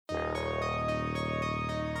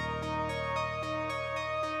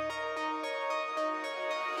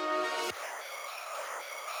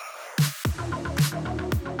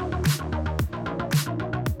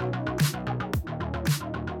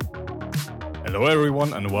Hello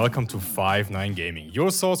everyone and welcome to 5-9 Gaming, your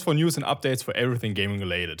source for news and updates for everything gaming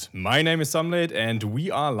related. My name is Samlade and we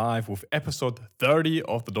are live with episode 30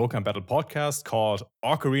 of the Dokkan Battle podcast called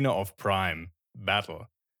Ocarina of Prime Battle.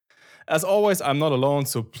 As always, I'm not alone,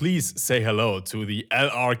 so please say hello to the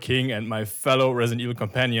LR King and my fellow Resident Evil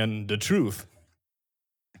companion, The Truth.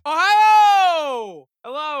 Oh,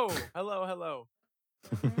 hello.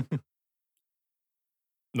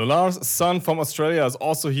 Nolar's son from Australia is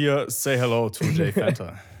also here. Say hello to Jay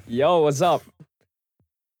Fanta. Yo, what's up?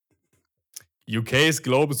 UK's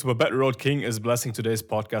Global Super Battle Road King is blessing today's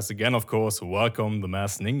podcast again, of course. Welcome, the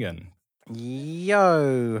Masked Ningen.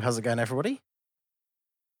 Yo, how's it going, everybody?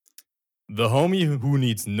 The homie who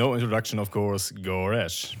needs no introduction, of course,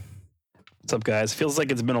 Goresh. What's up, guys? Feels like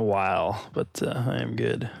it's been a while, but I am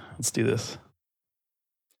good. Let's do this.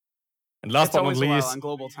 And last It's but not always a while least, on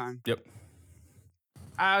global time. Yep.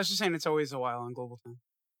 I was just saying it's always a while on global time.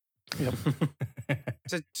 Yep.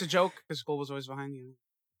 It's a joke because global's always behind you.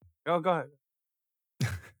 Go ahead.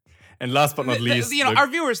 And last but not least, our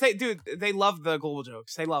viewers, they love the global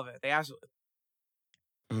jokes. They love it. They absolutely.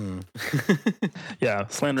 Yeah,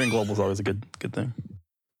 slandering global is always a good thing.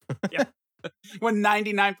 Yeah. When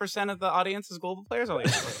 99% of the audience is global players, oh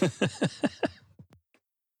yeah.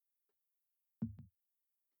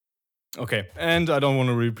 Okay, and I don't want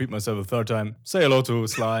to repeat myself a third time. Say hello to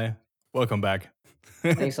Sly. Welcome back.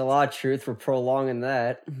 Thanks a lot, Truth, for prolonging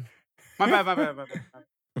that. My bad.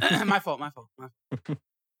 My fault.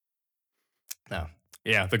 Now,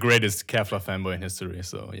 yeah, the greatest Kefla fanboy in history.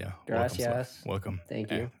 So yeah, Gracias. Welcome.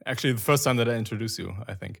 Thank you. Actually, the first time that I introduced you,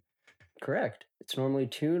 I think. Correct. It's normally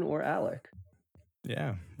Toon or Alec.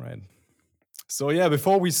 Yeah, right. So yeah,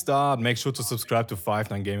 before we start, make sure to subscribe to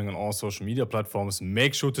 5-9 Gaming on all social media platforms.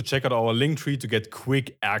 Make sure to check out our link tree to get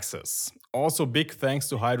quick access. Also, big thanks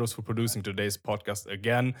to Hydros for producing today's podcast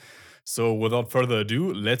again. So without further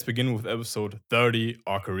ado, let's begin with episode 30,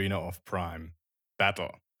 Ocarina of Prime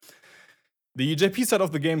Battle. The JP side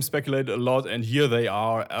of the game speculated a lot, and here they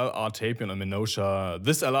are, LR Tapion and Minosha.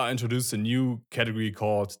 This LR introduced a new category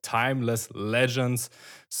called Timeless Legends.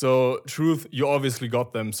 So, Truth, you obviously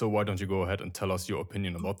got them, so why don't you go ahead and tell us your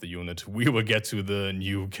opinion about the unit? We will get to the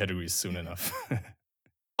new categories soon enough.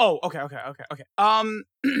 Oh, okay.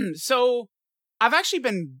 So I've actually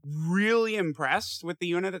been really impressed with the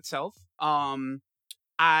unit itself.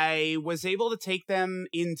 I was able to take them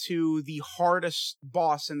into the hardest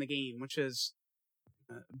boss in the game, which is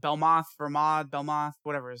Belmoth,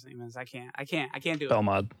 whatever his name is. I can't do it.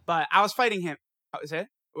 Belmod. But I was fighting him. Oh, is it?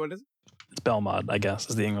 What is it? It's Belmod, I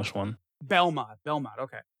guess, is the English one. Belmod.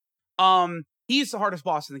 Okay. He's the hardest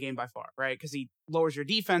boss in the game by far, right? Because he lowers your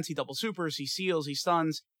defense, he double supers, he seals, he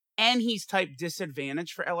stuns, and he's type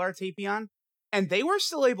disadvantage for LR Tapion. And they were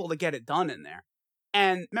still able to get it done in there.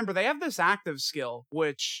 And remember, they have this active skill,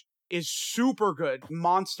 which is super good.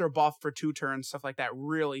 Monster buff for 2 turns, stuff like that.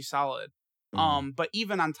 Really solid. But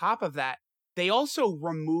even on top of that, they also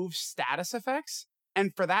remove status effects.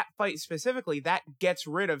 And for that fight specifically, that gets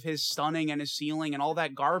rid of his stunning and his sealing and all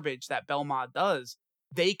that garbage that Belmod does.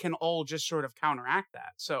 They can all just sort of counteract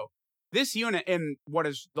that. So this unit in what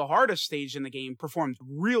is the hardest stage in the game performed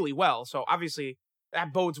really well. So obviously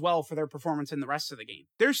that bodes well for their performance in the rest of the game.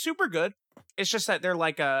 They're super good. It's just that they're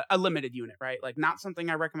like a limited unit, right? Like not something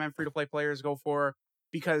I recommend free-to-play players go for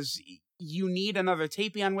because you need another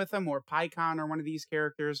Tapion with them or Pycon or one of these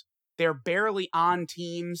characters. They're barely on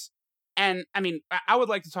teams. And I mean, I would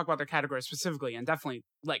like to talk about their category specifically and definitely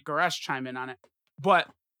let Goresh chime in on it. But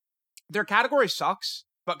their category sucks,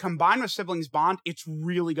 but combined with Siblings Bond, it's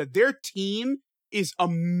really good. Their team is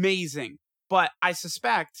amazing. But I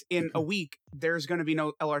suspect in a week, there's going to be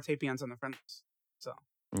no LR Tapions on the friend list. So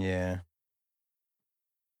Yeah.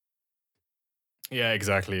 Yeah,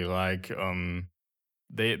 exactly. Like,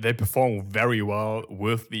 they perform very well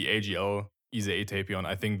with the AGL Ise Tapion.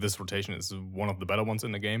 I think this rotation is one of the better ones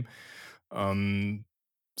in the game.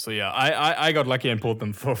 So yeah, I got lucky and pulled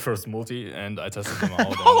them for first multi, and I tested them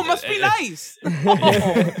out. Oh, must be nice.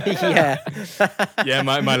 Yeah. Yeah,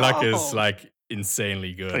 my luck is Oh. like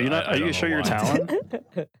insanely good. Are you I are don't you know sure your why. talent?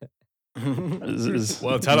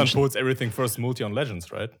 Well, Talon puts everything first multi on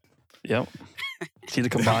Legends, right? Yep. It's either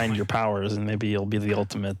combine your powers and maybe you'll be the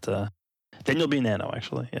ultimate. Then you'll be Nano,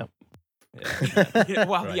 actually. Yep. Yeah. Yeah,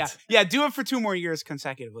 well, Right. yeah. Do it for 2 more years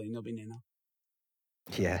consecutively, and you'll be Nano.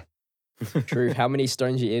 Yeah. True. How many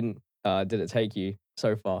stones you in did it take you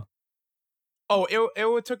so far? Oh,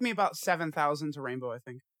 it took me about 7,000 to Rainbow, I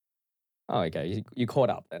think. Oh, okay. You caught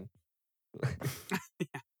up then.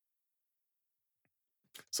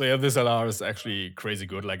 So yeah, this LR is actually crazy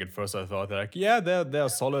good. Like at first I thought like, yeah, they're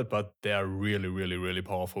solid, but they're really, really, really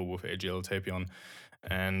powerful with AGL Tapion.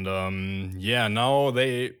 And yeah, now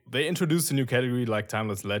they introduced a new category like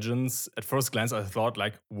Timeless Legends. At first glance, I thought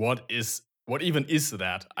like, what even is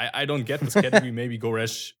that? I don't get this category. Maybe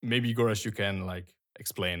Goresh, you can like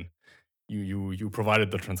explain. You provided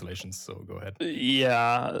the translations, so go ahead.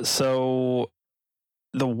 Yeah. So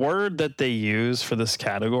the word that they use for this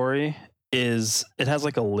category is it has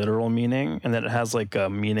like a literal meaning, and then it has like a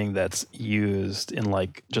meaning that's used in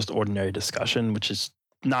like just ordinary discussion, which is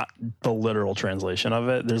not the literal translation of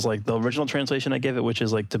it. There's like the original translation I gave it, which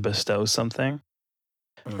is like to bestow something,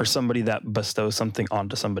 or somebody that bestows something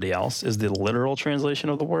onto somebody else is the literal translation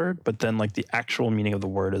of the word. But then like the actual meaning of the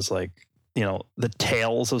word is like, you know, the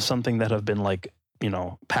tales of something that have been like, you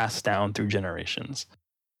know, passed down through generations.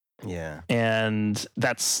 Yeah. And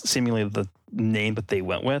that's seemingly the name that they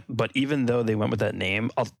went with. But even though they went with that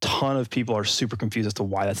name, a ton of people are super confused as to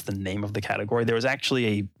why that's the name of the category. There was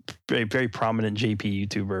actually a very prominent JP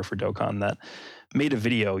YouTuber for Dokkan that made a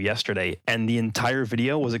video yesterday, and the entire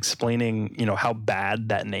video was explaining, you know, how bad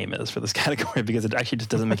that name is for this category, because it actually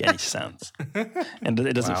just doesn't make any sense. And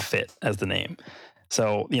it doesn't fit as the name.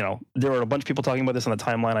 So, you know, there were a bunch of people talking about this on the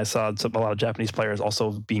timeline. I saw a lot of Japanese players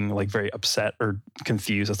also being like very upset or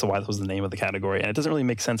confused as to why this was the name of the category. And it doesn't really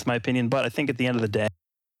make sense in my opinion. But I think at the end of the day,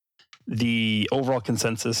 the overall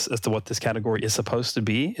consensus as to what this category is supposed to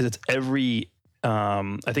be is it's every,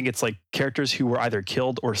 I think it's like characters who were either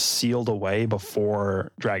killed or sealed away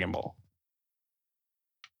before Dragon Ball.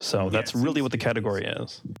 So that's really what the category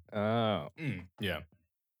is. Oh, Yeah,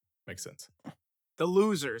 makes sense. The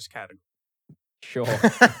losers category. sure.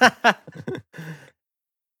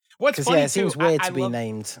 What's Because funny yeah, it seems too, weird I to be love-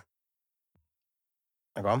 named.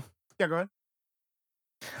 Oh, go on. Yeah, go ahead.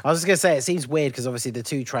 I was just gonna say it seems weird because obviously the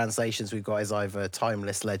two translations we've got is either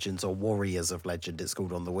Timeless Legends or Warriors of Legend. It's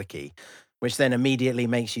called on the wiki, which then immediately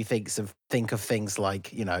makes you think of things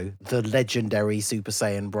like, you know, the legendary Super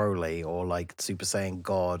Saiyan Broly or like Super Saiyan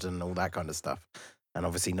God and all that kind of stuff. And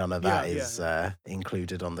obviously none of that is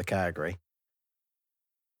included on the category.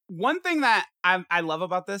 One thing that I love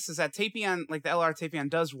about this is that Tapion, like the LR Tapion,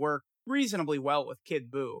 does work reasonably well with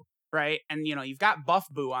Kid Buu, right? And you know, you've got Buff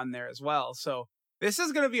Buu on there as well. So this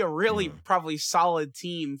is going to be a really probably solid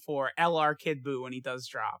team for LR Kid Buu when he does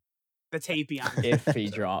drop the Tapion. If he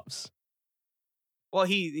drops. Well,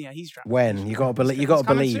 he's dropping. When you gotta believe, It's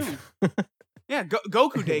coming soon. Yeah,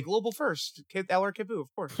 Goku Day, global first. LR Kid Buu, of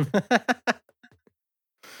course.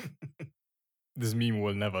 This meme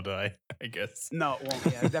will never die, I guess. No, it won't.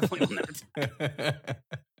 Yeah, it definitely will never.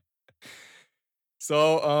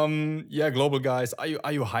 So, yeah, global guys, are you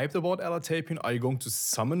hyped about LR Tapion? Are you going to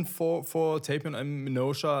summon for Tapion and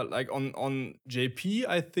Minosha? Like on JP,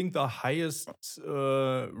 I think the highest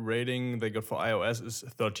rating they got for iOS is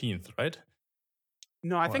 13th, right?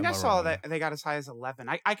 No, I Or think am I I saw wrong? that they got as high as 11.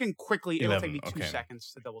 I can quickly. It'll take me 11, 2 okay.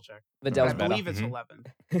 seconds to double check. Videl's I better. believe it's Mhm. 11.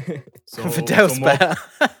 So, Videl's more- better.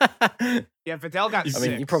 Yeah, Videl got I 6.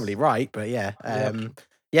 mean, you're probably right, but yeah.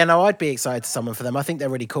 Yeah, no, I'd be excited to summon for them. I think they're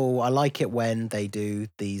really cool. I like it when they do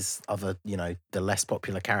these other, you know, the less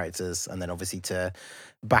popular characters, and then obviously to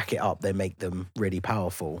back it up, they make them really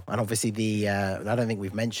powerful. And obviously the, I don't think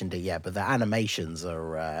we've mentioned it yet, but the animations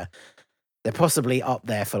are, they're possibly up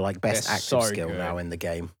there for like best They're active so skill good. now in the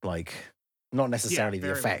game. Like, not necessarily the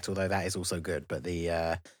very effect, although that is also good, but the,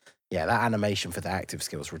 yeah, that animation for the active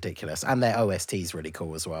skill is ridiculous. And their OST is really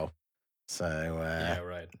cool as well. So, yeah,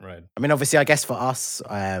 right. I mean, obviously, I guess for us,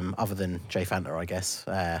 other than Jay Fanta, I guess,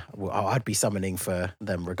 I'd be summoning for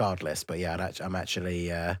them regardless. But yeah, I'm actually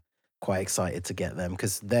quite excited to get them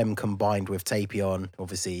because them combined with Tapion,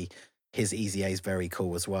 obviously, his EZA is very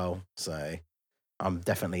cool as well. So I'm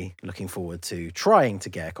definitely looking forward to trying to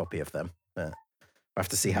get a copy of them. But we'll have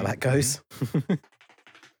to see how that goes.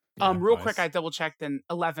 Yeah, Real nice. quick, I double checked, and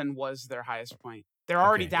 11 was their highest point. They're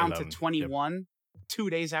already Okay, down 11, to yep. 21 2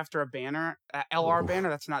 days after a banner, LR Oof. banner.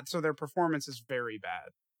 That's not so. Their performance is very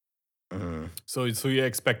bad. So you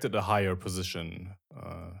expected a higher position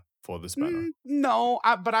for this banner? No,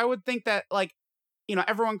 but I would think that like, you know,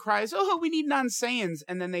 everyone cries, "Oh, we need non-Saiyans,"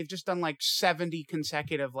 and then they've just done like 70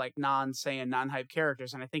 consecutive like non-Saiyan, non-hype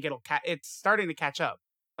characters, and I think it's starting to catch up.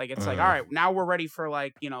 Like it's like, all right, now we're ready for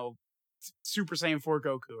like, you know, Super Saiyan 4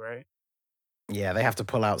 Goku, right? Yeah, they have to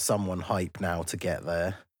pull out someone hype now to get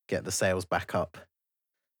the sales back up.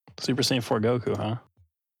 Super Saiyan 4 Goku, huh?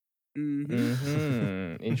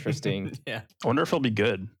 Mm-hmm. Interesting. Yeah. I wonder if he'll be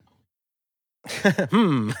good.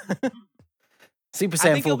 Super I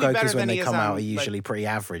Saiyan think 4 he'll be better Gokus when than they he is come out on, are like- usually pretty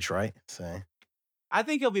average, right? So I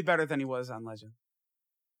think he'll be better than he was on Legend.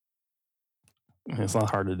 It's not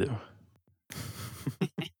hard to do.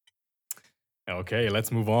 Okay,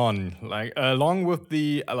 let's move on. Like along with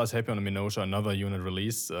the LR Tapion and Minotaur, another unit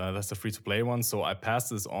release. That's the free-to-play one. So I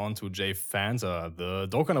passed this on to Jay Fanta. The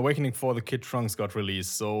Dokkan Awakening for the Kid Trunks got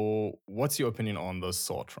released. So what's your opinion on the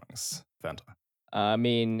Sword Trunks, Fanta? I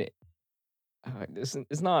mean,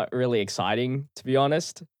 it's not really exciting, to be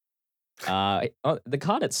honest. The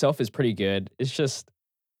card itself is pretty good. It's just,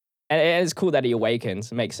 and it's cool that he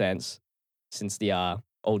awakens. It makes sense since the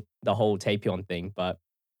whole Tapion thing. But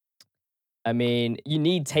I mean, you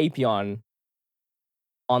need Tapion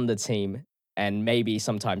on the team and maybe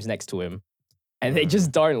sometimes next to him, and they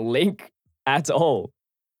just don't link at all.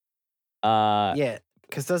 Yeah,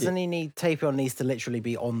 because doesn't he need Tapion needs to literally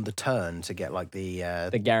be on the turn to get like the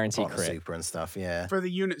guarantee partner crit. super and stuff. Yeah, For the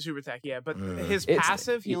unit super attack, yeah. But his It's-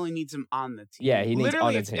 passive, he only needs him on the team. Yeah, he needs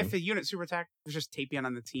Literally, on the team. if the unit super attack was just Tapion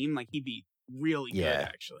on the team, like he'd be really good, Yeah.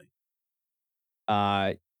 actually.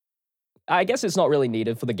 I guess it's not really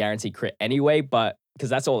needed for the guarantee crit anyway, but because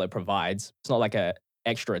that's all it provides. It's not like a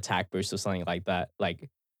extra attack boost or something like that. Like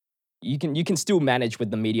you can still manage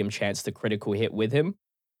with the medium chance to critical hit with him.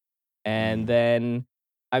 And then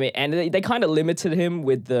I mean, and they kind of limited him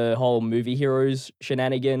with the whole movie heroes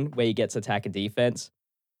shenanigan where he gets attack and defense,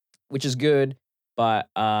 which is good, but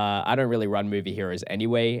I don't really run movie heroes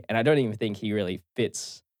anyway, and I don't even think he really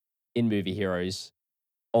fits in movie heroes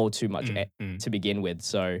all too much to begin with.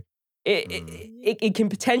 So it can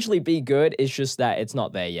potentially be good. It's just that it's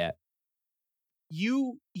not there yet.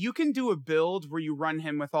 You can do a build where you run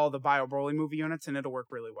him with all the Bio Broly movie units and it'll work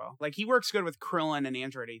really well. Like he works good with Krillin and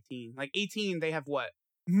Android 18. Like 18, they have what?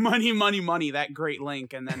 Money, that great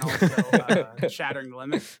link, and then also Shattering the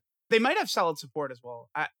Limit. They might have solid support as well.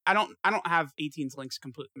 I don't have 18's links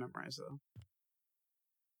completely memorized though.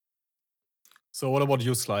 So what about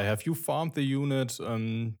you, Sly? Have you farmed the unit?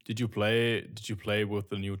 Did you play with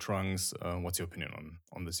the new Trunks? What's your opinion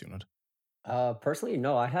on this unit? Personally,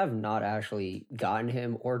 no, I have not actually gotten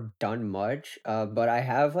him or done much. But I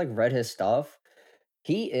have like read his stuff.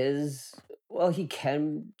 He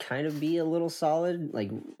can kind of be a little solid,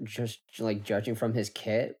 like just like judging from his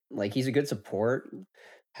kit. Like he's a good support.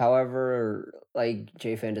 However, like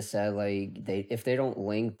Jay Fanda said, like if they don't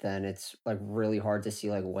link, then it's like really hard to see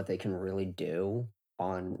like what they can really do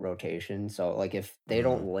on rotation. So like if they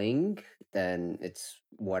don't link, then it's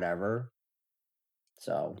whatever.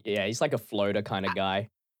 So Yeah, he's like a floater kind of guy.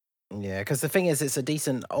 yeah. Because the thing is, it's a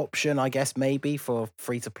decent option, I guess, maybe for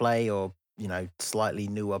free to play or slightly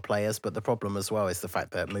newer players. But the problem as well is the fact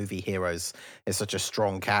that movie heroes is such a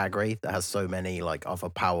strong category that has so many like other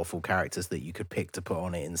powerful characters that you could pick to put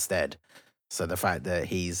on it instead. So the fact that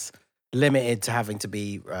he's limited to having to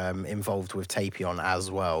be involved with Tapion as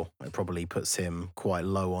well, it probably puts him quite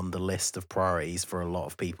low on the list of priorities for a lot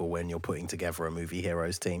of people when you're putting together a movie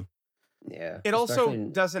heroes team. yeah. It also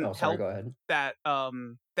especially- doesn't oh, sorry, help go ahead. that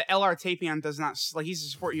the LR Tapion does not like he's a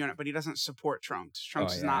support unit, but he doesn't support Trunks.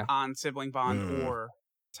 Trunks is not on Sibling Bond or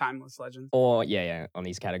Timeless Legends. Or yeah, on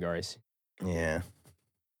these categories. Yeah.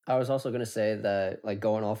 I was also gonna say that, like,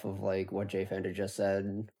 going off of like what Jay Fender just said,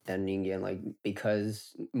 and Ningen, like,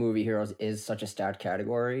 because movie heroes is such a stat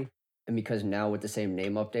category, and because now with the same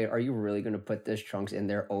name update, are you really gonna put this Trunks in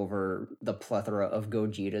there over the plethora of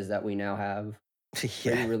Gogetas that we now have? Are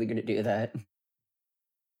Yeah. you really gonna do that?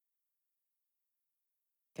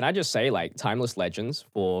 Can I just say, like, Timeless Legends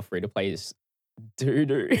for free to play is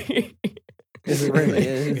doo-doo. It really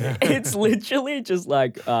is. It's literally just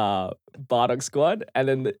like Bardock Squad, and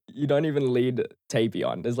then you don't even lead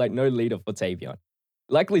Tapion. There's like no leader for Tapion.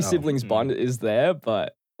 Luckily, Siblings Bond is there,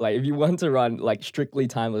 but like if you want to run like strictly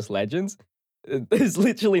Timeless Legends, there's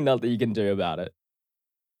literally nothing you can do about it.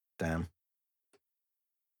 Damn.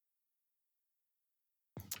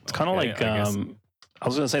 It's kind of Okay, like I guess. I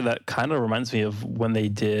was gonna say that kind of reminds me of when they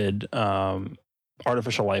did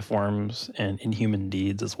artificial life forms and inhuman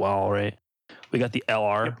deeds as well, right? We got the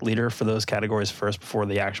LR leader for those categories first before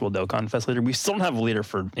the actual Dokkan Fest leader. We still don't have a leader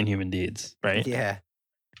for inhuman deeds, right? Yeah.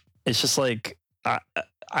 It's just like I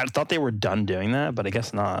thought they were done doing that, but I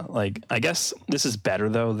guess not. Like I guess this is better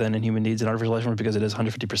though than inhuman deeds and artificial life forms because it is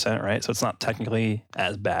 150%, right? So it's not technically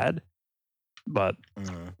as bad. But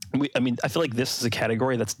I feel like this is a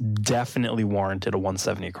category that's definitely warranted a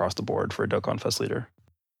 170 across the board for a Dokkan Fest leader.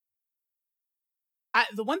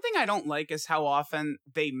 The one thing I don't like is how often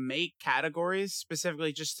they make categories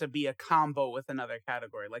specifically just to be a combo with another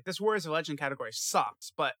category. Like this Warriors of Legend category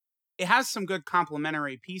sucks, but it has some good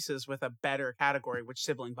complementary pieces with a better category, which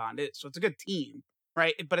Sibling Bond is. So it's a good team,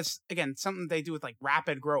 right? But it's, again, something they do with like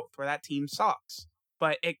rapid growth where that team sucks.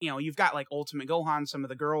 But you've got like Ultimate Gohan, some of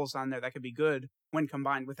the girls on there that could be good when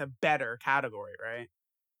combined with a better category, right?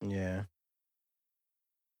 Yeah.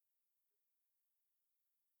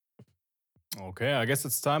 Okay, I guess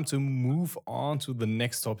it's time to move on to the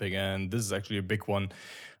next topic, and this is actually a big one.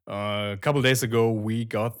 A couple days ago, we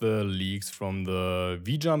got the leaks from the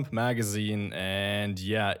V-Jump magazine, and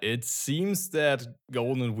yeah, it seems that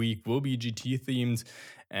Golden Week will be GT themed,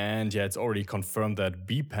 and yeah, it's already confirmed that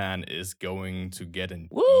B-Pan is going to get an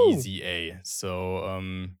Woo! easy A. So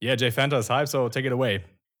yeah, Jay Fanta is hyped, so take it away.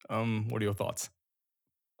 What are your thoughts?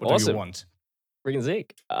 What do you Awesome. want? Freaking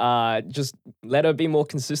Zeke. Just let her be more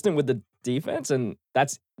consistent with the defense, and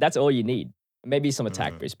that's all you need. Maybe some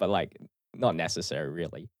attack boost, but like not necessary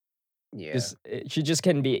really. Yeah. She just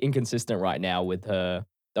can be inconsistent right now with her.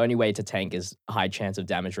 The only way to tank is high chance of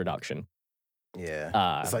damage reduction.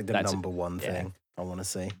 Yeah. It's like the that's- number one yeah. thing I want to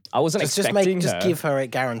see. I wasn't Just expecting just her. give her it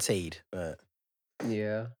guaranteed. But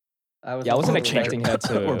Yeah. I wasn't also, expecting her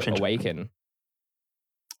Orb to changer. awaken.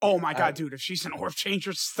 Oh my god, dude! If she's an orb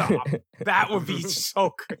changer, stop. That would be so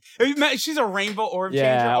crazy. She's a rainbow orb changer.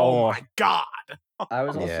 Yeah, Oh oh. my god. I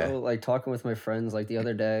was Yeah. also like talking with my friends like the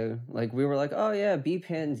other day. Like we were like, "Oh yeah,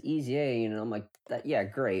 B-Pan's easy A," and I'm like, "Yeah,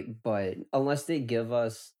 great." But unless they give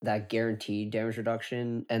us that guaranteed damage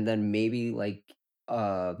reduction, and then maybe like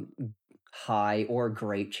high or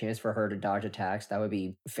great chance for her to dodge attacks, that would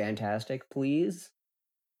be fantastic. Please.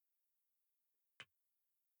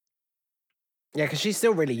 yeah, because she's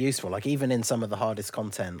still really useful. Like even in some of the hardest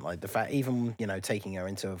content, like the fact, even taking her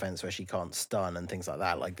into events where she can't stun and things like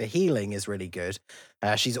that. Like the healing is really good.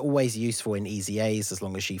 She's always useful in easy A's as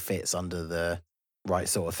long as she fits under the right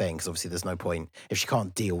sort of thing. Because obviously, there's no point if she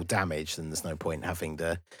can't deal damage, then there's no point having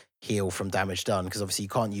to heal from damage done. Because obviously, you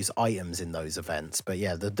can't use items in those events. But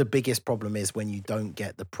yeah, the biggest problem is when you don't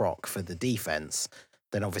get the proc for the defense.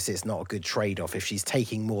 Then obviously it's not a good trade-off. If she's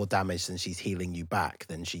taking more damage than she's healing you back,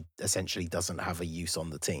 then she essentially doesn't have a use on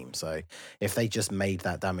the team. So if they just made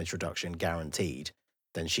that damage reduction guaranteed,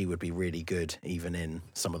 then she would be really good even in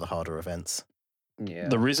some of the harder events. Yeah.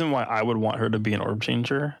 The reason why I would want her to be an orb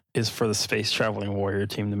changer is for the space traveling warrior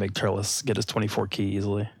team to make Turles get his 24 key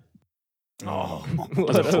easily. Oh.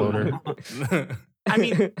 As a floater. I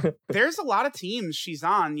mean, there's a lot of teams she's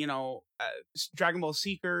on. Dragon Ball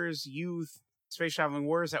Seekers, Youth, Space Traveling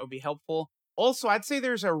Warriors, that would be helpful. Also, I'd say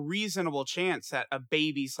there's a reasonable chance that a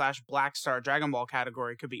baby/Black Star Dragon Ball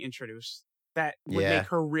category could be introduced that would Yeah. make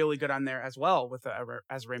her really good on there as well with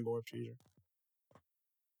as Rainbow Orb Changer.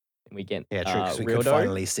 We get Yeah, true. Because we could Rildo.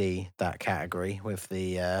 finally see that category with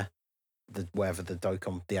the whatever the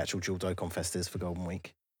Dokkan, the actual dual Dokkan Fest is for Golden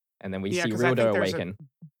Week. And then we Yeah, see 'cause I think Rildo there's a- awaken.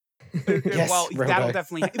 Yes, Well, Rildo.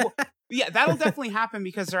 that'll definitely happen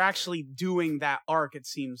because they're actually doing that arc, it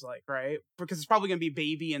seems like, right? Because it's probably going to be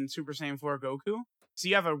Baby and Super Saiyan 4 Goku. So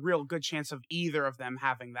you have a real good chance of either of them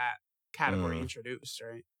having that category introduced,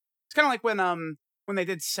 right? It's kind of like when they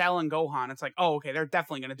did Cell and Gohan. It's like, oh, okay, they're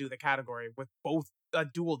definitely going to do the category with both a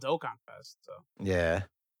dual Dokkan Fest. So Yeah,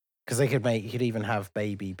 because they could even have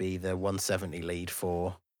Baby be the 170 lead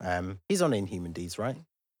for. He's on Inhuman Deeds, right?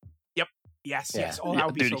 yes. Yeah. Oh, that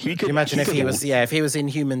would be Dude, so he good. Can you imagine he if he could- was if he was in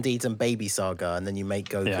Human Deeds and Baby Saga, and then you make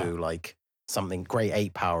Goku Yeah. like something Great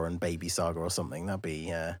 8 Power and Baby Saga or something? That'd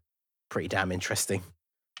be pretty damn interesting.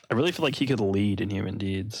 I really feel like he could lead in Human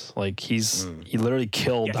Deeds. Like he literally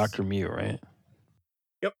killed Yes. Dr. Mew, right?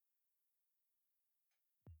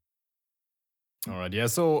 All right, yeah.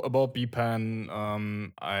 So about B-Pan,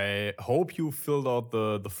 I hope you filled out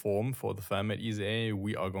the form for the fan made Easy A.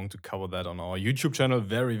 We are going to cover that on our YouTube channel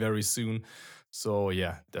very, very soon. So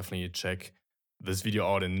yeah, definitely check this video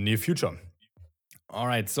out in the near future. All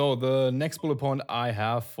right, so the next bullet point I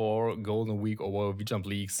have for Golden Week or V-Jump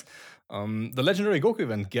Leagues, the Legendary Goku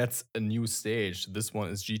event gets a new stage. This one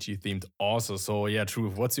is GT themed also. So yeah,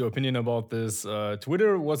 Truth, what's your opinion about this?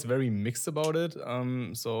 Twitter was very mixed about it.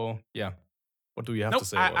 So yeah. What do you have to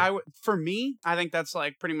say? For me, I think that's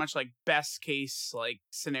like pretty much like best case like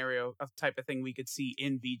scenario of type of thing we could see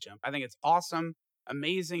in V-Jump. I think it's awesome,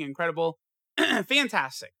 amazing, incredible,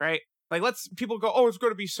 fantastic, right? Like people go, oh, it's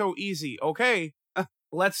going to be so easy. Okay,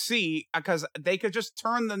 let's see, because they could just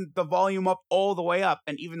turn the volume up all the way up,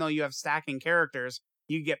 and even though you have stacking characters,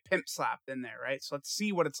 you get pimp slapped in there, right? So let's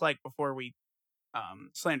see what it's like before we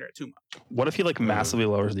slander it too much. What if he like massively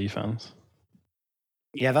lowers defense?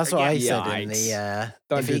 Yeah, that's what I Again, said in the.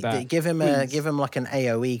 Don't if do he that, give him please. give him like an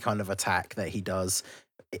AOE kind of attack that he does.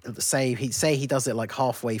 Say he does it like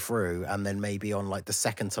halfway through, and then maybe on like the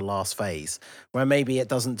second to last phase, where maybe it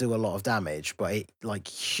doesn't do a lot of damage, but it like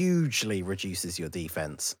hugely reduces your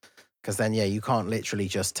defense. Because then, yeah, you can't literally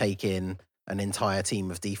just take in an entire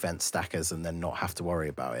team of defense stackers and then not have to worry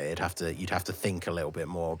about it. You'd have to think a little bit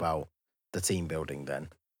more about the team building then.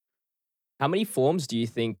 How many forms do you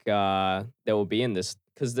think there will be in this?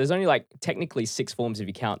 Because there's only like technically 6 forms if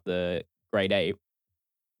you count the grade 8.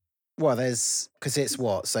 Well, because it's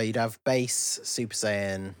what? So you'd have base, Super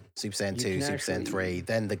Saiyan, Super Saiyan 2, Super Saiyan 3,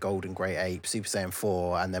 then the Golden Great Ape, Super Saiyan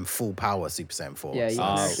 4, and then full power Super Saiyan 4. Yeah, you So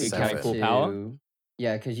can that's actually count get full to, power?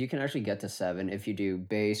 Yeah, because you can actually get to 7 if you do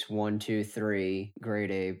base 1, 2, 3, grade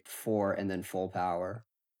 8, 4, and then full power.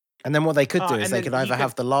 And then what they could do And is they then could you either could-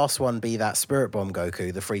 have the last one be that Spirit Bomb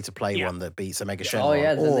Goku, the free-to-play Yeah. one that beats Omega Yeah. Shenron. Oh,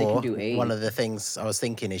 yeah, then they can or do 8. one of the things I was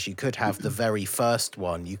thinking is you could have the very first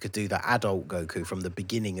one. You could do the adult Goku from the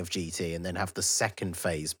beginning of GT, and then have the second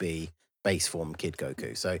phase be base form Kid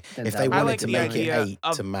Goku. So Then if that they would I wanted like to the make it idea 8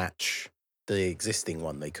 of- to match the existing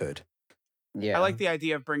one, they could. Yeah. I like the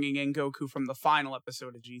idea of bringing in Goku from the final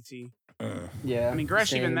episode of GT. Yeah. I mean,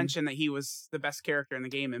 Gresh even same. mentioned that he was the best character in the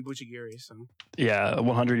game in Bujigiri. So Yeah,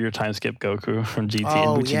 100-year time skip Goku from GT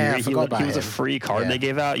Oh, and Buchigiri. yeah, I he, forgot he about was a him. free card Yeah. they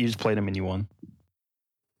gave out. You just played him and you won.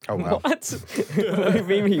 Oh, wow. What? What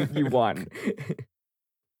do you mean you won? You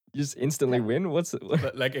just instantly win? What's it?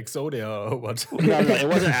 Like Exodia or what? No, it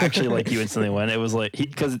wasn't actually like you instantly win. It was like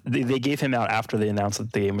because they gave him out after they announced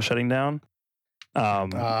that the game was shutting down.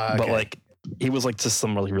 But okay. like he was like just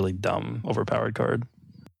some really dumb overpowered card.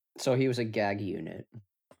 So he was a gag unit.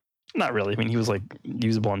 Not really. I mean, he was like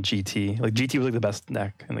usable on GT. Like GT was like the best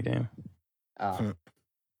deck in the game.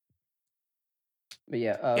 But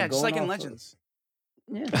yeah, yeah, just going like in off of- Legends.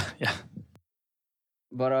 Yeah. Yeah.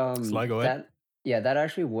 But Sly, go ahead. that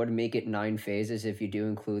actually would make it 9 phases if you do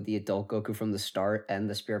include the adult Goku from the start and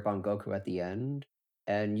the Spirit Bomb Goku at the end.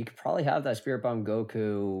 And you could probably have that Spirit Bomb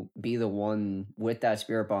Goku be the one with that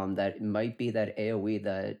Spirit Bomb that might be that AoE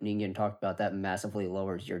that Ningen talked about that massively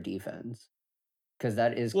lowers your defense. Because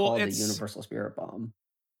that is Well, called the it's- Universal Spirit Bomb.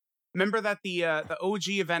 Remember that the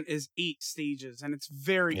OG event is 8 stages, and it's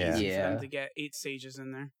very Yeah. easy for Yeah. them to get 8 stages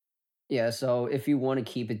in there. Yeah, so if you want to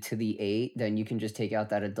keep it to the 8, then you can just take out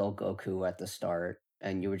that adult Goku at the start,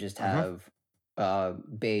 and you would just have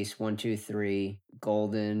base 1, 2, 3,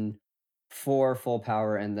 golden, 4 full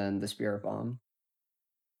power, and then the Spirit Bomb.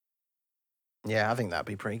 Yeah, I think that'd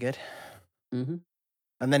be pretty good. Mm-hmm.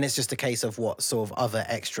 And then it's just a case of what sort of other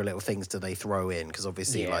extra little things do they throw in? Because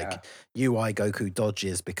obviously, like UI Goku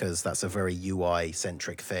dodges because that's a very UI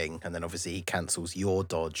centric thing, and then obviously he cancels your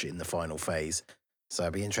dodge in the final phase. So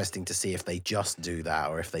it'd be interesting to see if they just do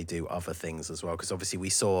that or if they do other things as well. Because obviously we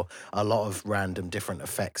saw a lot of random different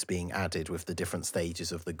effects being added with the different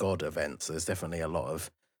stages of the God event. So there's definitely a lot of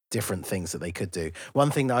different things that they could do.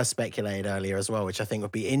 One thing that I speculated earlier as well, which I think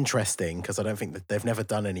would be interesting because I don't think that they've never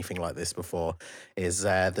done anything like this before, is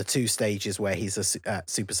the 2 stages where he's at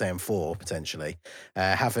Super Saiyan 4 potentially.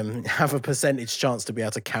 Have him have a percentage chance to be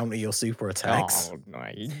able to counter your super attacks. Oh,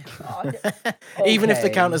 no. Even if the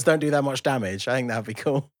Okay. counters don't do that much damage, I think that'd be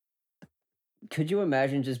cool. Could you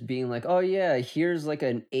imagine just being like, oh yeah, here's like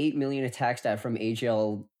an 8 million attack stat from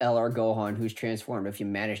HL LR Gohan who's transformed if you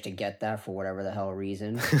manage to get that for whatever the hell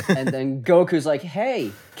reason. And then Goku's like,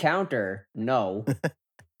 hey, counter. No.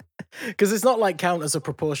 Because it's not like counters are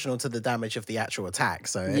proportional to the damage of the actual attack,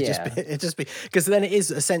 so it just be because then it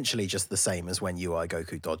is essentially just the same as when UI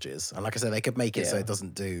Goku dodges. And like I said, they could make it so Yeah. it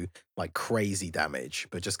doesn't do like crazy damage,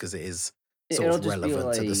 but just because it is It'll sort of just be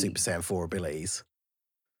relevant to the like- Super Saiyan 4 abilities.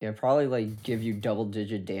 Yeah, probably like give you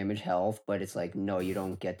double-digit damage health, but it's like, no, you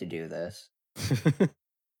don't get to do this.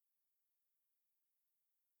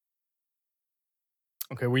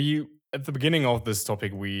 Okay, we at the beginning of this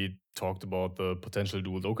topic we talked about the potential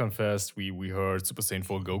dual Dokkan Fest. We heard Super Saiyan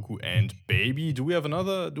 4 Goku and Baby. Do we have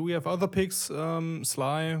other picks?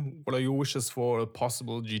 Sly, what are your wishes for a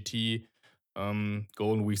possible GT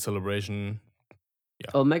Golden Week celebration?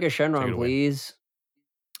 Omega Take it Shenron, away. please.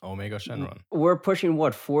 Omega Shenron. We're pushing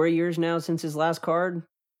what, 4 years now since his last card?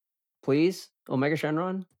 Please, Omega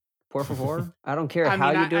Shenron, por favor. I don't care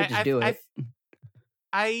how you do it, just do it.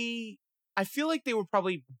 I feel like they would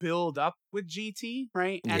probably build up with GT,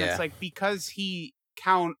 right? And Yeah. it's like because he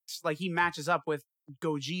counts, like he matches up with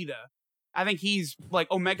Gogeta. I think he's like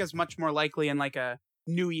Omega's much more likely in like a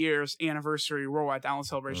New Year's anniversary Worldwide Download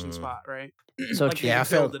Celebration spot, right? So like they yeah, I could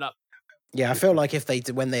build felt- it up. Yeah, I feel like if they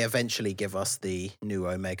when they eventually give us the new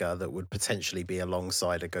Omega that would potentially be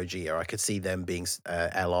alongside a Gogeta, I could see them being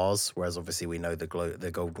LRs. Whereas obviously we know the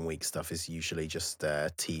Golden Week stuff is usually just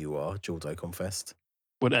TUR, Dual Dokkan Fest.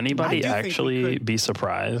 Would anybody do think we actually could- be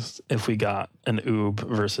surprised if we got an Oob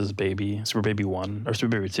versus Baby, Super Baby 1 or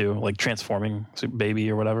Super Baby 2, like transforming Super Baby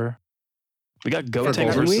or whatever? We got Gotenks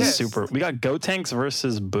Golden versus Week? Super. We got Gotenks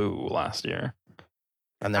versus Boo last year.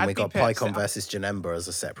 And then I'd we be got pissed. Pycon versus Janemba as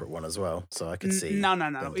a separate one as well. So I could see. No.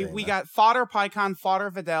 them doing We that. got fodder Pycon,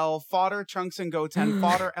 fodder Videl, fodder Trunks and Goten,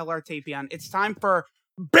 fodder LR Tapion. It's time for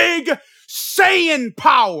big Saiyan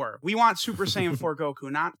power. We want Super Saiyan 4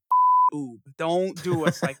 Goku, not Oob. Don't do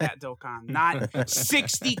us like that, Dokkan. Not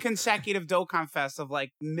 60 consecutive Dokkan Fest of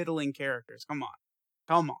like middling characters. Come on.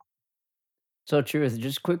 So, Truth,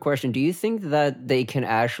 just a quick question. Do you think that they can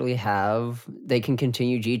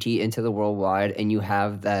continue GT into the worldwide and you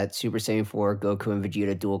have that Super Saiyan 4 Goku and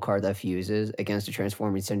Vegeta dual card that fuses against the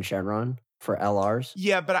Transforming Sin Shenron for LRs?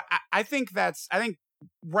 Yeah, but I think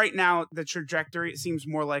right now the trajectory, it seems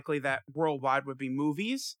more likely that worldwide would be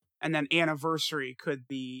movies and then anniversary could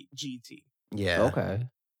be GT. Yeah. Okay.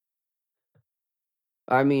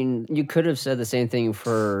 I mean, you could have said the same thing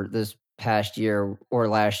for this past year or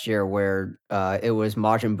last year where it was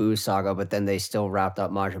Majin Buu Saga, but then they still wrapped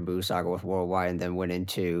up Majin Buu Saga with Worldwide and then went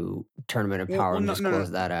into Tournament of Power and just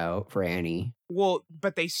closed that out for Annie. Well,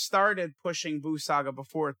 but they started pushing Buu Saga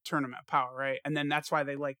before Tournament of Power, right? And then that's why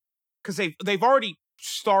because they've already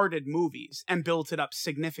started movies and built it up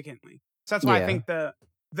significantly. So that's why I think the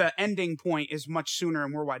ending point is much sooner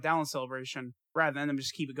in Worldwide Download Celebration rather than them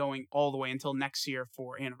just keep it going all the way until next year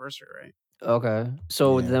for Anniversary, right? Okay.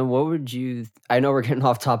 So then what would you... I know we're getting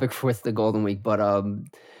off topic with the Golden Week, but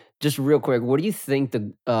just real quick, what do you think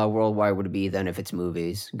the worldwide would be then if it's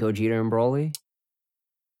movies? Gogeta and Broly?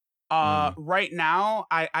 Right now,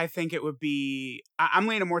 I think it would be... I'm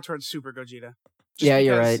leaning more towards Super Gogeta. Yeah,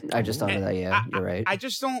 you're right. I just thought of that. Yeah, you're right. I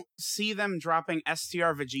just don't see them dropping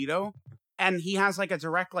STR Vegito, and he has like a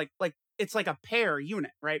direct like it's like a pair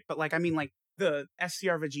unit, right? But like I mean like the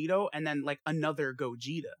STR Vegito and then like another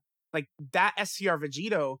Gogeta. Like that STR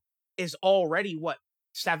Vegito is already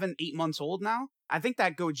 7-8 months old now. I think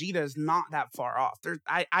that Gogeta is not that far off.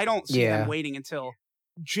 I don't see them waiting until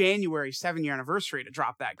January 7-year anniversary to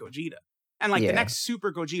drop that Gogeta. And like the next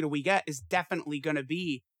Super Gogeta we get is definitely going to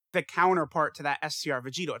be the counterpart to that STR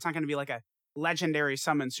Vegito. It's not going to be like a legendary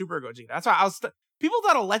summon Super Gogeta. That's why people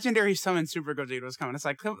thought a legendary summon Super Gogeta was coming. It's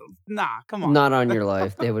like, nah, come on. Not on your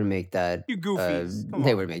life. They would make that. You goofies.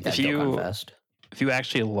 They would make that Dokkan Fest. If you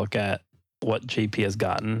actually look at what JP has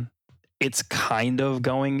gotten, it's kind of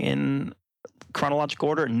going in chronological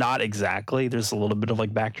order. Not exactly. There's a little bit of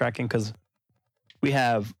like backtracking because we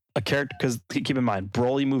have a character. Because keep in mind,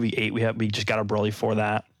 Broly movie 8. We just got a Broly for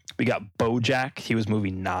that. We got Bojack. He was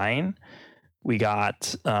movie 9. We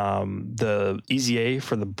got the EZA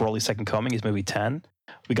for the Broly Second Coming. He's movie 10.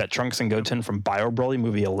 We got Trunks and Goten from Bio Broly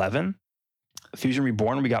movie 11. Fusion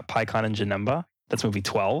Reborn. We got Pycon and Janemba. That's movie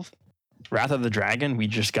 12. Wrath of the Dragon, we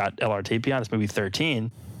just got LR Tapion. It's movie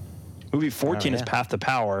 13. Movie 14 is Path to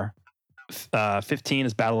Power. 15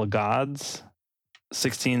 is Battle of Gods.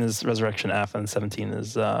 16 is Resurrection F. And 17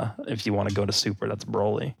 is, if you want to go to Super, that's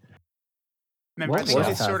Broly. Remember, I think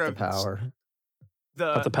it's sort of... Power?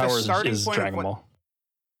 Path to Power is point Dragon Ball.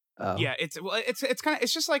 Yeah, it's kind of...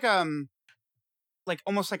 It's just like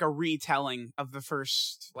almost like a retelling of the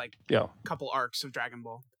first couple arcs of Dragon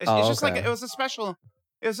Ball. It's just like... It was a special...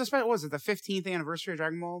 what was it, the 15th anniversary of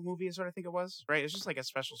Dragon Ball movie is what I think it was, right? It's just like a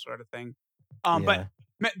special sort of thing. But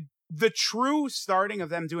the true starting of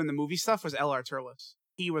them doing the movie stuff was LR Turles.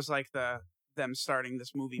 He was like them starting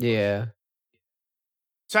this movie. Yeah.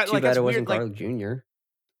 So Too bad it wasn't Carl Jr.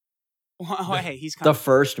 Well, hey, he's coming. The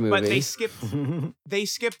first movie. But they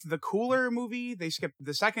skipped the Cooler movie. They skipped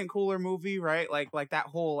the second Cooler movie, right? Like that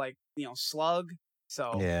whole slug.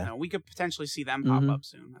 So we could potentially see them pop up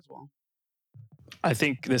soon as well. I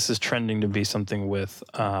think this is trending to be something with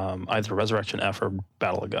either Resurrection F or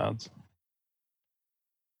Battle of Gods.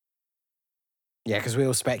 Yeah, because we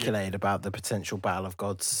all speculated about the potential Battle of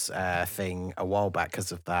Gods thing a while back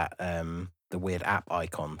because of that, the weird app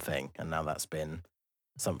icon thing. And now that's been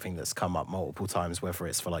something that's come up multiple times, whether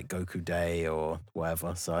it's for like Goku Day or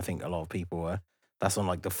whatever. So I think a lot of people that's on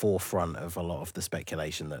like the forefront of a lot of the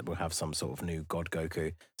speculation that we'll have some sort of new God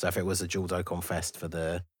Goku. So if it was a Dual Dokkan Fest for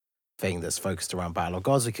the thing that's focused around Battle of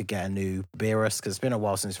Gods, we could get a new Beerus, because it's been a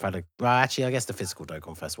while since we've had actually, I guess the physical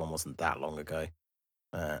Dokkan Fest one wasn't that long ago.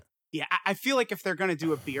 Yeah, I feel like if they're going to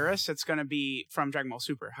do a Beerus, it's going to be from Dragon Ball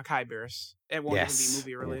Super, Hakai Beerus. It won't even be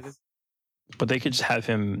movie related. Yes. But they could just have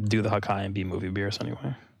him do the Hakai and be movie Beerus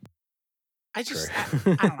anyway. I don't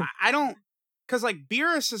know. I don't, because like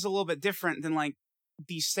Beerus is a little bit different than like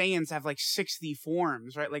these Saiyans have like 60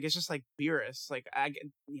 forms, right? Like it's just like Beerus. Like are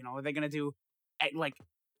they going to do like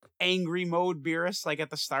angry mode Beerus like at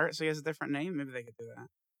the start so he has a different name? Maybe they could do that.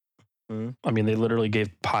 I mean, they literally gave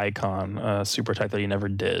Pycon a super type that he never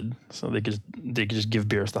did, so they could just give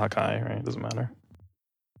Beerus the Hakai, right? It doesn't matter.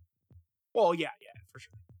 Well, yeah, for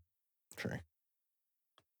sure. True.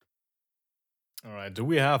 All right. Do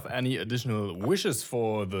we have any additional wishes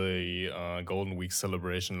for the Golden Week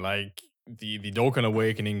celebration? Like the Dokkan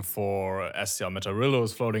Awakening for STR Metarillo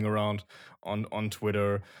is floating around on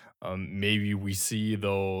Twitter. Maybe we see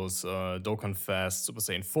those Dokkan Fest Super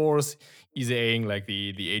Saiyan 4s easying like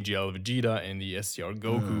the AGL Vegeta and the STR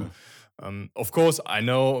Goku. Of course, I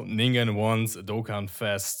know Ningen wants a Dokkan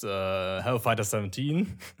Fest Hellfighter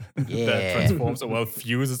 17 that Yeah. transforms or well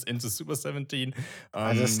fuses into Super 17.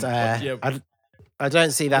 I just, but yeah, I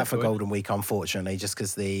don't see Yeah, that for go ahead. Golden Week, unfortunately, just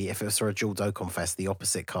because if it was for a dual Dokkan Fest, the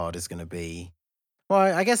opposite card is going to be. Well,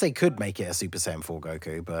 I guess they could make it a Super Saiyan 4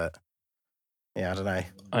 Goku, but yeah, I don't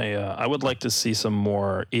know. I would like to see some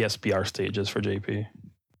more ESPR stages for JP.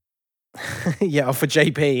 Yeah, for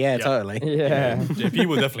JP, yeah, Yeah. totally. Yeah. JP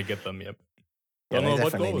will definitely get them. Yep. Yeah, Don't they know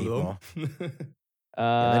what definitely goal, need though. more.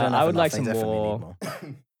 Yeah, they don't I have would enough, like they some definitely need more. more.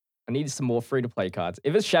 I need some more free to play cards.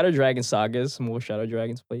 If it's Shadow Dragon Sagas, some more Shadow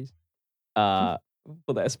Dragons, please.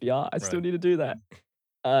 For the SBR, I still Right. need to do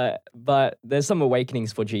that. But there's some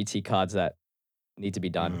awakenings for GT cards that need to be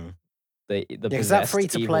done. The Yeah, because that possessed free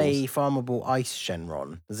to play evils. farmable Ice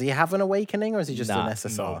Shenron, does he have an awakening or is he just Nah, an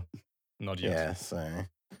SSR? Not yet. Yeah, so.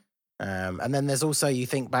 And then there's also, you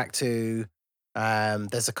think back to,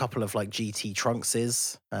 there's a couple of like GT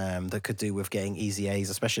Trunkses that could do with getting easy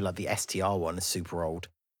A's, especially like the STR one is super old.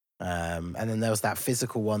 And then there was that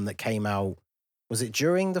physical one that came out, was it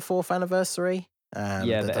during the 4th anniversary? Yeah,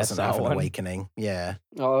 that the doesn't SR have an one. awakening. Yeah.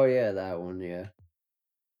 Oh yeah, that one. Yeah.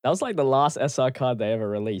 That was like the last SR card they ever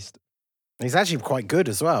released. He's actually quite good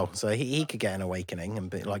as well. So he could get an awakening and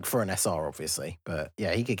be like for an SR, obviously. But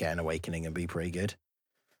yeah, he could get an awakening and be pretty good.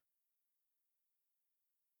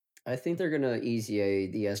 I think they're gonna easy A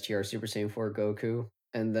the STR Super Saiyan 4 Goku,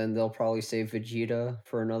 and then they'll probably save Vegeta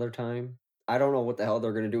for another time. I don't know what the hell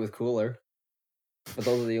they're gonna do with Cooler, but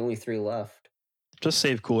those are the only 3 left. Just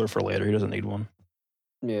save Cooler for later. He doesn't need one.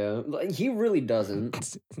 Yeah, like, he really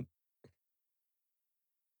doesn't.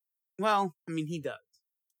 Well, I mean, he does.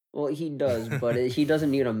 Well, he does, but he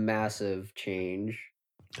doesn't need a massive change.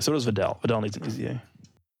 So does Vidal. Vidal needs an EZA.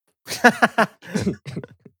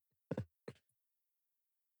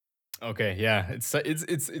 Okay, yeah,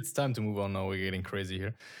 it's time to move on now. We're getting crazy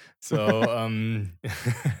here. So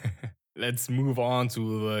let's move on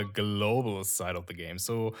to the global side of the game.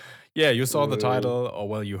 So yeah, you saw the Ooh. title, or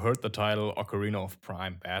well, you heard the title, Ocarina of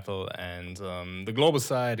Prime Battle, and the global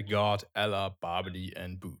side got Ella, Babidi,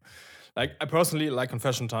 and Boo. Like I personally, like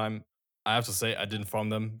Confession Time, I have to say I didn't farm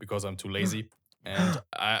them because I'm too lazy, and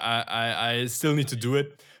I still need to do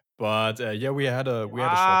it. But yeah, we had a short talk.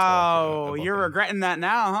 Wow, about you're them. regretting that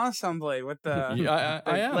now, huh, Sunblade? With the, Yeah,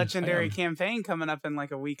 I the am. legendary I am. campaign coming up in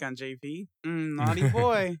like a week on JP. Naughty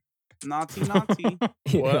boy, naughty, naughty.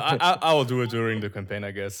 Well, I will do it during the campaign,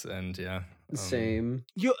 I guess, and yeah. Same.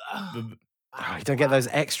 You. the- Oh, you don't get those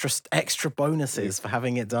extra bonuses for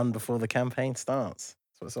having it done before the campaign starts.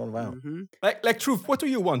 That's what it's all about. Mhm. like truth, what do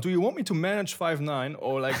you want? Do you want me to manage 5-9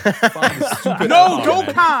 or like farm the stupid No, LR, man?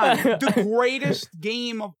 Dokkan, the greatest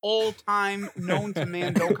game of all time known to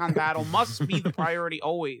man. Dokkan Battle must be the priority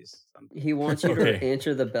always. He wants you Okay. to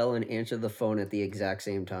answer the bell and answer the phone at the exact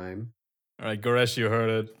same time. All right, Goresh, you heard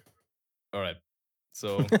it. All right,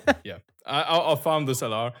 so yeah, I'll farm this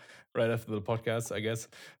LR right after the podcast, I guess.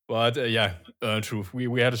 But yeah, truth.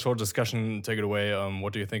 We had a short discussion. Take it away.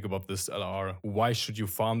 What do you think about this LR? Why should you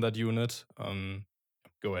farm that unit?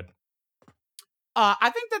 Go ahead.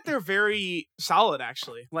 I think that they're very solid,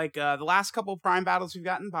 actually. Like the last couple Prime battles we've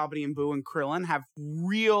gotten, Babidi and Boo and Krillin have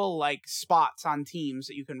real like spots on teams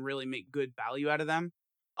that you can really make good value out of them.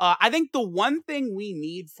 I think the one thing we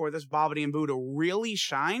need for this Babidi and Boo to really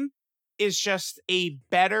shine is just a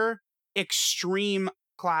better extreme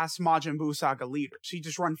class Majin Buu Saga leader. So you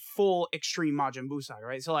just run full extreme Majin Buu Saga,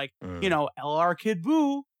 right? So like, you know, LR Kid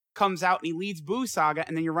Buu comes out and he leads Buu Saga,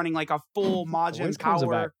 and then you're running like a full Majin Always comes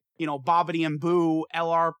power, back. you know, Babidi and Boo,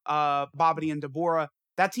 LR Babidi and Deborah.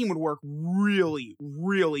 That team would work really,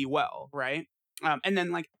 really well, right? And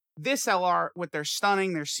then like this LR with their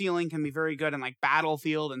stunning, their sealing can be very good in like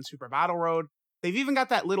Battlefield and Super Battle Road. They've even got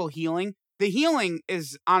that little healing. The healing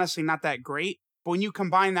is honestly not that great, but when you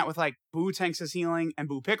combine that with like Boo Tanks' healing and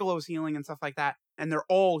Boo Piccolo's healing and stuff like that, and they're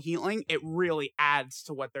all healing, it really adds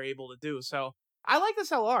to what they're able to do. So I like this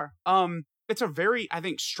LR. It's a very, I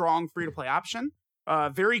think, strong free-to-play option.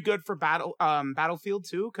 Very good for Battlefield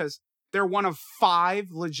too, because they're one of 5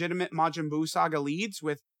 legitimate Majin Buu Saga leads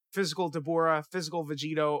with physical Deborah, physical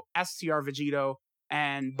Vegito, STR Vegito,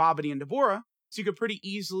 and Babidi and Deborah. So you could pretty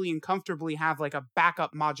easily and comfortably have like a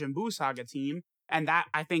backup Majin Buu Saga team. And that,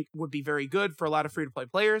 I think, would be very good for a lot of free-to-play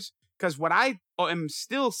players. Because what I am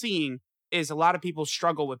still seeing is a lot of people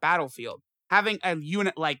struggle with Battlefield. having a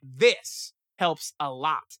unit like this helps a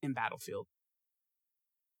lot in Battlefield.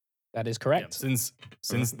 That is Yeah, correct.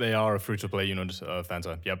 since they are a free-to-play unit,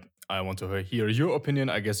 Fanta. Yep, I want to hear your opinion.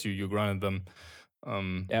 I guess you grinded them.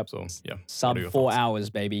 Yep. So yeah, what Sub are your 4 thoughts? hours,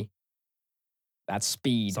 baby. That's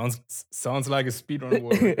speed. Sounds like a speedrun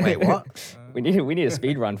word. Wait, what? we need a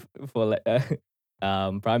speed run for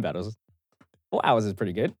Prime Battles. 4 hours is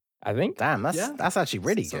pretty good, I think. Damn, Yeah. that's actually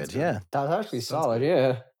really Sounds good. good. Yeah. That's actually Sounds solid,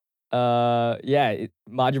 yeah. Majin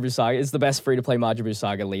Buu Saga is the best free to play Majin Buu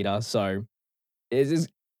Saga leader, so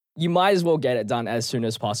you might as well get it done as soon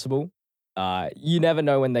as possible. You never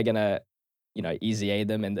know when they're gonna, easy aid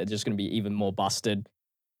them, and they're just gonna be even more busted.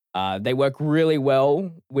 They work really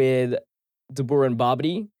well with Dabur and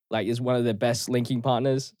Barbity, like is one of their best linking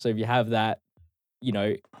partners. So if you have that,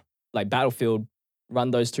 like Battlefield,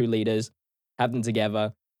 run those two leaders, have them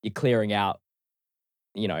together. You're clearing out,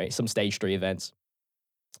 some stage 3 events.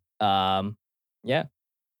 Yeah,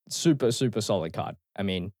 super, super solid card. I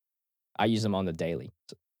mean, I use them on the daily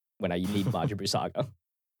when I need Majin Buu Saga.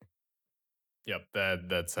 Yep,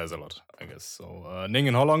 that says a lot, I guess. So,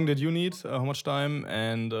 Ningen, how long did you need? How much time?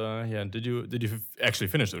 And did you actually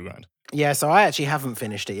finish the grind? Yeah, so I actually haven't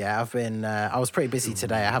finished it yet. I was pretty busy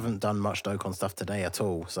today. I haven't done much Dokkan stuff today at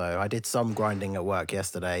all. So I did some grinding at work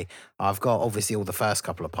yesterday. I've got obviously all the first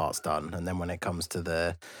couple of parts done. And then when it comes to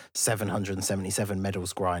the 777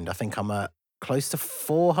 medals grind, I think I'm at close to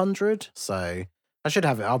 400. So I should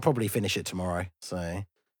have it. I'll probably finish it tomorrow. So,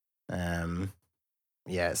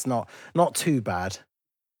 yeah, it's not too bad.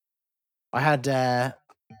 I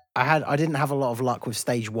didn't have a lot of luck with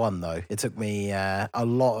stage 1 though. It took me a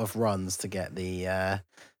lot of runs to get the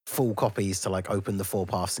full copies to like open the 4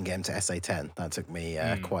 paths and get them to SA10. That took me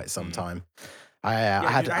quite some time. I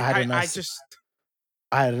had a nice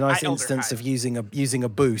Elder instance Kai. of using a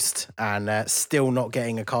boost and still not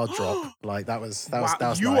getting a card drop. Like that was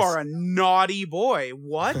You nice. are a naughty boy.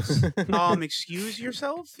 What? Excuse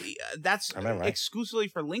yourself? That's I know, right? exclusively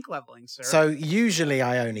for link leveling, sir. So usually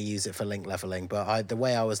I only use it for link leveling, but the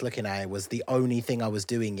way I was looking at it was the only thing I was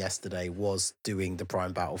doing yesterday was doing the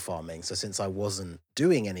prime battle farming. So since I wasn't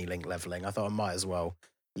doing any link leveling, I thought I might as well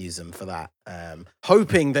use them for that,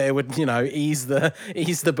 hoping that it would ease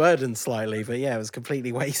the burden slightly. But yeah, it was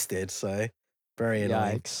completely wasted. So very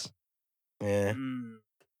annoying. Yikes. Yeah. Mm.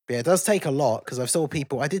 But yeah, it does take a lot because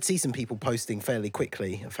I did see some people posting fairly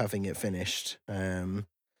quickly of having it finished. And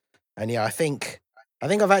yeah, I think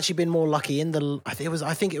I've actually been more lucky in I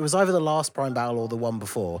think it was either the last Prime Battle or the one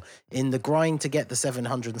before. In the grind to get the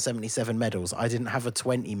 777 medals, I didn't have a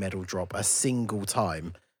 20 medal drop a single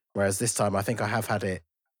time. Whereas this time I think I have had it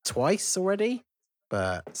twice already,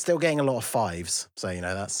 but still getting a lot of 5s. So,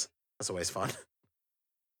 that's always fun.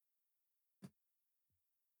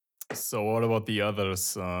 So what about the others?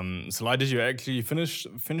 Sly, did you actually finish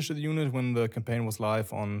the unit when the campaign was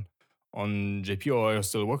live on JP, or are you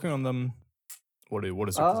still working on them? What is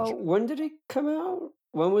your position? When did it come out?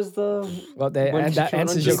 When was the? Well, when did that you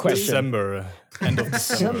answers run your JP? question. December, end of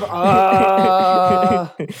December.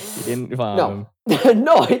 You didn't farm No, them.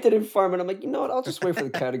 no, I didn't farm it. I'm like, you know what? I'll just wait for the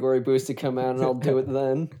category boost to come out, and I'll do it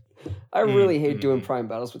then. I really hate doing prime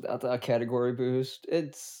battles without that category boost.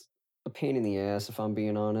 It's a pain in the ass, if I'm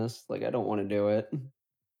being honest. Like, I don't want to do it.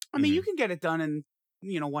 I mean, you can get it done in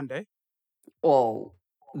one day. Well,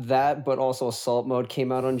 that, but also Assault Mode came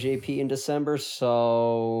out on JP in December,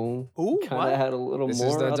 so Ooh, kind what? of had a little This more.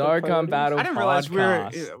 is the other Dokkan priorities. Battle I didn't realize we were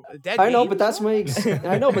podcast. dead. I know, games? but that's my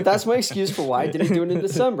I know, but that's my excuse for why I didn't do it in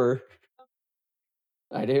December.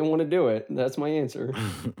 I didn't want to do it. That's my answer.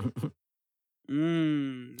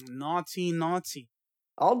 Naughty.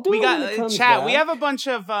 I'll do We it when it got comes chat. We back. have a bunch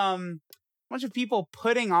of people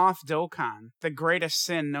putting off Dokkan, the greatest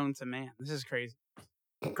sin known to man. This is crazy.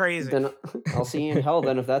 Crazy. Then I'll see you in hell.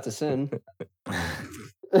 Then, if that's a sin.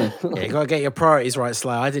 Yeah, you gotta get your priorities right,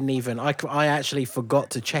 Sly. I actually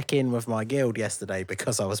forgot to check in with my guild yesterday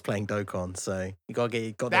because I was playing Dokkan. So you got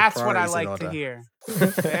their That's what I priorities in like order. to hear.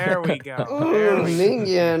 There we go. There we go.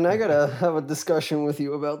 Ningen, I gotta have a discussion with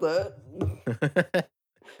you about that.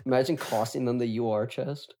 Imagine costing them the UR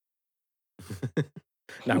chest.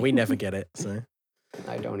 No, we never get it. So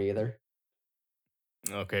I don't either.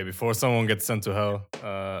 Okay, before someone gets sent to hell,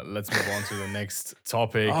 let's move on to the next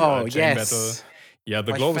topic. oh Chain yes, Battle. Yeah,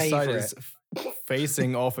 the My global side favorite. is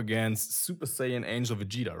facing off against Super Saiyan Angel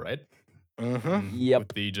Vegeta, right? Yep. With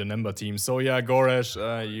the Janemba team. So yeah, Goresh,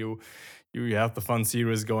 you have the fun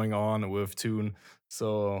series going on with Toon.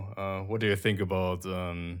 So what do you think about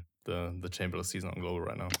the Chain Battle season on global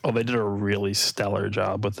right now? Oh, they did a really stellar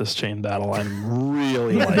job with this chain battle. I'm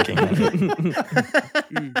really liking it.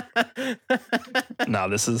 No,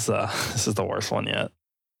 this is the worst one yet.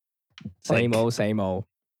 Same Like, old, same old.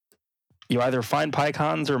 You either find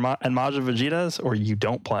Pycons and Majin Vegetas, or you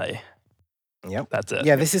don't play. Yep. That's it.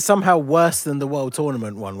 Yeah, this is somehow worse than the World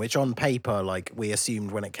Tournament one, which on paper, like we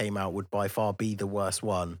assumed when it came out, would by far be the worst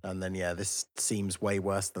one. And then, yeah, this seems way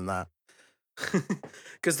worse than that.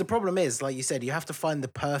 Because the problem is, like you said, you have to find the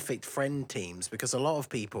perfect friend teams, because a lot of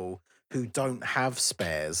people who don't have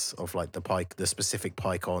spares of like the specific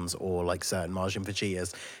Pycons or like certain Majin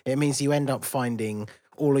Vegetas, it means you end up finding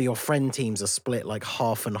all of your friend teams are split like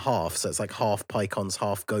half and half. So it's like half Pycons,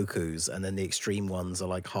 half Gokus, and then the extreme ones are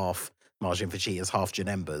like half Majin Vegetas, half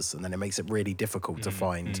Janembas, and then it makes it really difficult to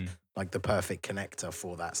find like the perfect connector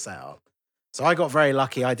for that setup. So I got very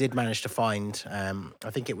lucky. I did manage to find,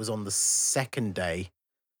 I think it was on the second day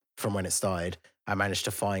from when it started, I managed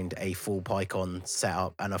to find a full Pycon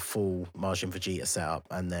setup and a full Majin Vegeta setup,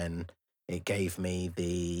 and then it gave me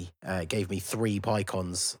 3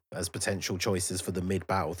 Pycons as potential choices for the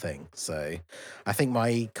mid-battle thing. So I think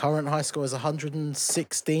my current high score is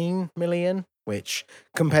 116 million, which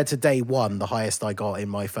compared to day one, the highest I got in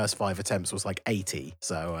my first 5 attempts was like 80.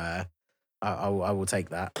 So I will take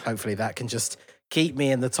that. Hopefully that can just keep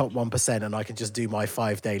me in the top 1%, and I can just do my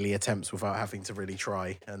 5 daily attempts without having to really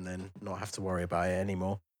try, and then not have to worry about it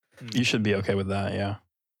anymore. You should be okay with that, yeah.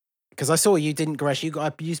 Because I saw you didn't, Gresh. You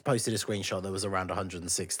posted a screenshot that was around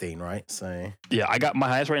 116, right? So Yeah, I got my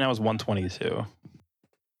highest right now is 122.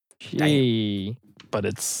 Gee. But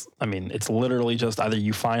it's literally just either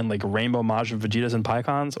you find like Rainbow Majin Vegetas and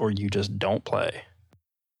Pycons, or you just don't play.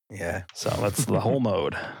 yeah. So that's the whole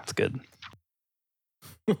mode. It's good.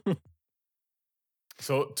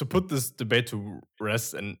 So to put this debate to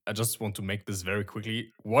rest, and I just want to make this very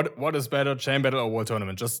quickly. What is better, Chain Battle or World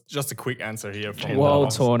Tournament? Just a quick answer here from World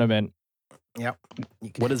Boss. Tournament. Yep.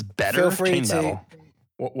 What is better? Feel free Chain to- Battle.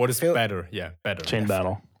 What is better? Yeah, better. Chain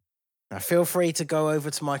Battle. Now feel free to go over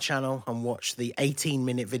to my channel and watch the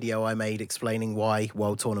 18-minute video I made explaining why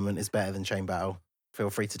World Tournament is better than Chain Battle. Feel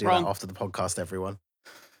free to do Wrong. that after the podcast, everyone.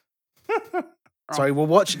 Sorry, well,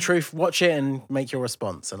 watch it and make your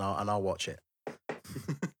response, and I'll watch it.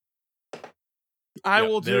 I Yeah,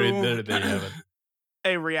 will there do you have it.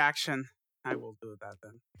 a reaction. I will do that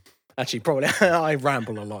then. Actually, probably I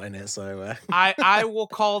ramble a lot in it, so I will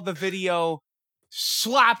call the video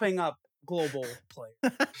slapping up global play.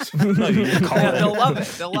 No, you just call it. They'll love it.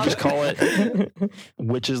 They'll You love just it. call it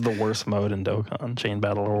which is the worst mode in Dokkan, Chain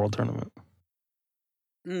Battle or World Tournament.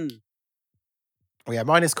 Mm. well, yeah,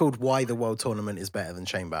 mine is called Why the World Tournament is Better Than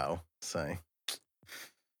Chain Battle. So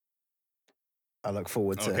I look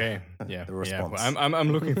forward to Yeah. the response. Well,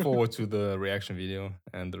 I'm looking forward to the reaction video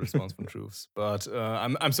and the response from Truths. But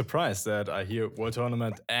I'm surprised that I hear World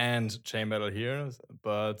Tournament and Chain Battle here.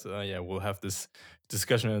 But yeah, we'll have this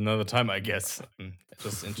discussion another time, I guess. I'm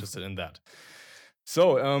just interested in that.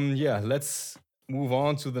 So yeah, let's move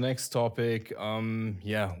on to the next topic.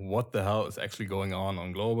 Yeah, what the hell is actually going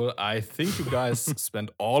on Global? I think you guys spent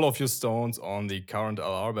all of your stones on the current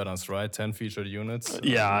LR banners, right? 10 featured units.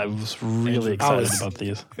 Yeah, I was really I excited was- about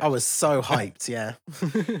these. I was so hyped, yeah.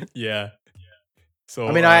 Yeah. So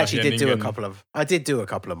I mean, I actually did do a Ningen-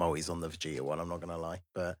 couple of multis on the Vegeta one. I'm not gonna lie,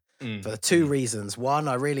 but Mm. for 2 reasons. One,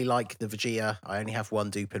 I really like the Vegeta. I only have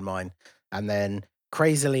 1 dupe in mine, and then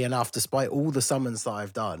crazily enough, despite all the summons that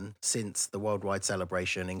I've done since the worldwide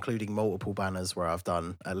celebration, including multiple banners where I've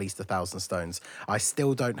done at least 1,000 stones, I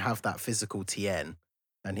still don't have that physical TN,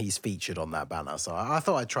 and he's featured on that banner. So I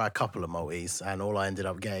thought I'd try a couple of multis, and all I ended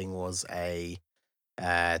up getting was a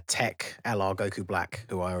Tech LR Goku Black,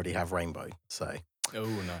 who I already have Rainbow. So Oh,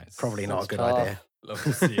 nice. probably not a That's good tough. idea. Love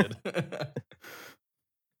to see it.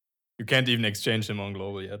 You can't even exchange him on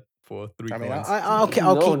Global yet for 3 I mean, coins. I'll keep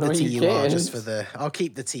No, the no, you TUR just can't. for the. I'll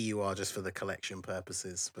keep the TUR just for the collection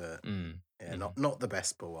purposes, but Mm. yeah, not the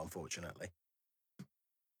best pull, unfortunately.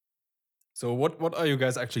 So what are you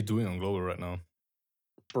guys actually doing on Global right now?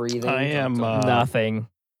 Breathing. I am. Nothing.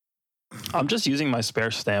 I'm just using my spare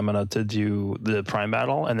stamina to do the Prime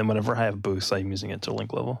Battle, and then whenever I have boosts, I'm using it to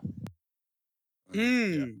link level. Yeah,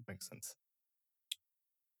 Mm. makes sense.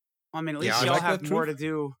 I mean, at Yeah, least I y'all like have that, more Truth. to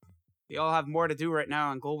do. Y'all have more to do right now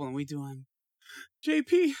on Global than we do on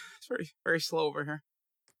JP. It's very, very slow over here.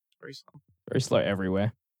 Very slow. Very slow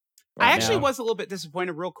everywhere. I right actually now. was a little bit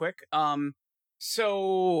disappointed, real quick.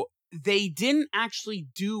 So they didn't actually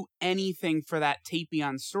do anything for that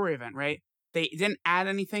Tapion story event, right? They didn't add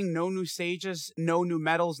anything, no new stages, no new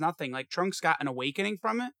medals, nothing. Like Trunks got an awakening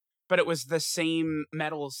from it, but it was the same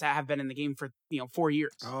medals that have been in the game for 4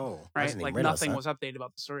 years, Oh, I right? didn't Like even realize nothing that. was updated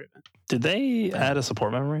about the story event. Did they add a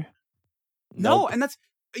support memory? No, and that's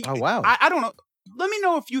Oh, wow. I don't know. let me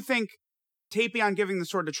know if you think Tapion giving the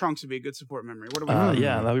sword to Trunks would be a good support memory. What do we?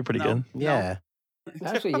 Yeah, that'd be pretty No? good. Yeah.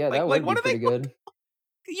 Actually, yeah, that Like, would what be are they- pretty good.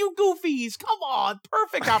 You goofies, come on,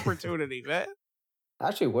 perfect opportunity, man.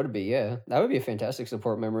 Actually, would be, yeah. That would be a fantastic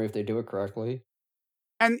support memory if they do it correctly.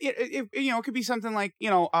 And it it could be something like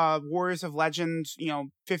Warriors of Legend,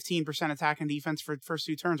 15% attack and defense for first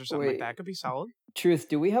 2 turns or something like Wait. that. Could be solid. Truth,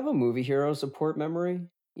 do we have a movie hero support memory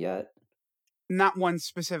yet? Not one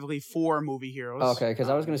specifically for movie heroes. Okay, because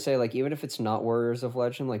I was gonna say, like, even if it's not Warriors of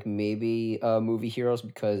Legend, like maybe movie heroes,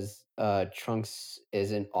 because Trunks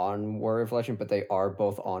isn't on Warrior of Legend, but they are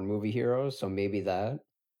both on movie heroes, so maybe that.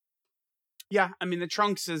 Yeah, I mean the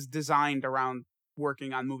Trunks is designed around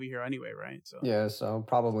working on movie hero anyway, right? So Yeah, so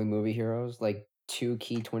probably movie heroes, like 2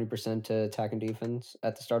 key 20% to attack and defense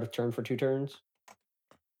at the start of turn for 2 turns.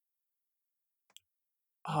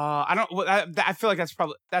 I don't. Well, I feel like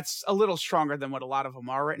that's a little stronger than what a lot of them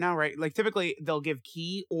are right now, right? Like typically they'll give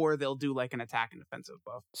key or they'll do like an attack and defensive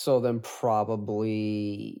buff. So then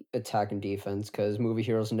probably attack and defense, because movie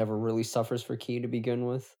heroes never really suffers for key to begin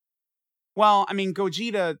with. Well, I mean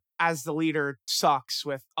Gogeta as the leader sucks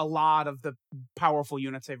with a lot of the powerful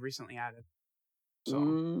units they've recently added. So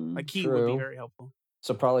like key would be True. very helpful.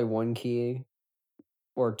 So probably 1 key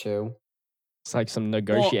or 2. It's like some Well,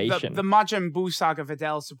 negotiation. the Majin Buu Saga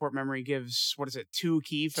Videl support memory gives 2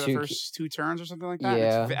 key for 2 the key. first 2 turns or something like that.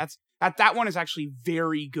 Yeah. That one is actually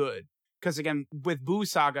very good because again with Buu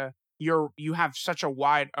Saga you have such a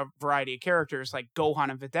wide variety of characters like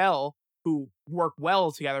Gohan and Videl who work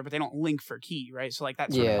well together, but they don't link for key, right? So like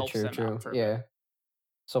that sort of Yeah, helps true, them true. out for a Yeah. bit.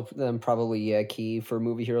 So then probably, yeah, key for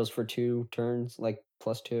movie heroes for 2 turns, like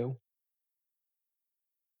 +2.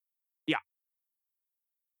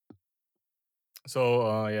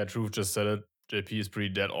 So yeah, Truth just said it. JP is pretty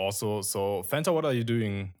dead also. So Fanta, what are you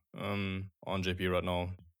doing on JP right now?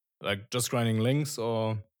 Like just grinding links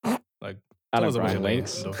or like I tell don't us about grind your day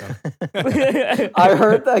links. in Dokkan. I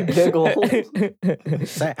heard that giggle.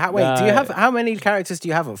 So, wait, do you have how many characters do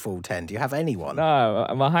you have at full 10? Do you have anyone? No,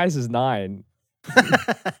 my highest is 9.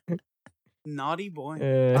 Naughty boy.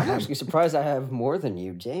 I'm actually surprised I have more than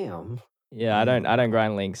you. Damn. Yeah, I don't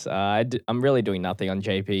grind links. I'm really doing nothing on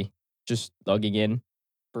JP. Just logging in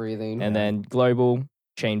Breathing. and then global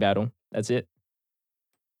chain battle. That's it.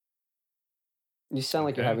 You sound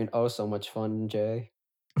like you're Okay. having so much fun, Jay.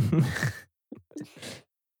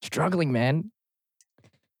 Struggling, man.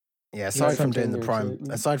 Yeah, aside from doing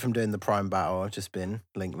something the prime battle, I've just been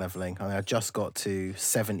link leveling. I mean, I just got to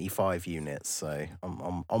 75 units, so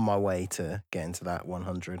I'm on my way to getting to that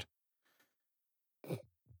 100.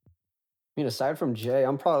 I mean, aside from Jay,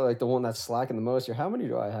 I'm probably like the one that's slacking the most here. How many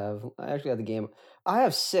do I have? I actually had the game. I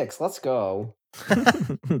have 6. Let's go.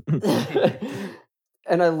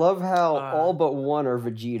 And I love how all but 1 are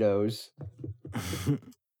Vegetos.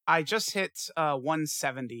 I just hit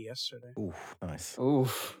 170 yesterday. Ooh, nice.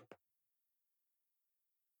 Oof.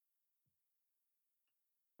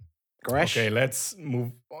 Goresh? Okay, let's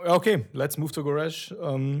move. Okay, let's move to Goresh.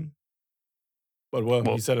 But well,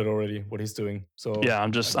 Well- he said it already. What he's doing. So Yeah,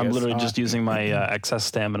 I'm I literally guess- just using my excess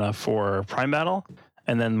stamina for Prime Battle,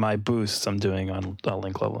 and then my boosts I'm doing on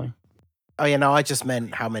link leveling. Oh yeah, no, I just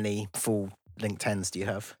meant how many full link 10s do you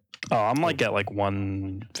have? Oh, I'm like at like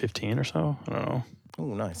 115 or so. I don't know.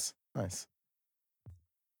 Oh, nice, nice.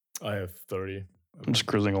 I have 30. I'm just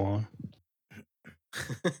cruising along.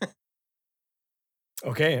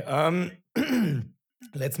 Okay,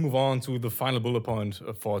 let's move on to the final bullet point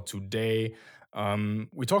for today.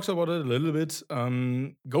 We talked about it a little bit.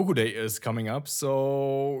 Goku Day is coming up,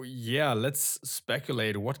 so yeah, let's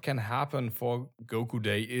speculate what can happen for Goku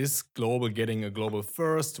Day. Is Global getting a global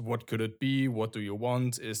first? What could it be? What do you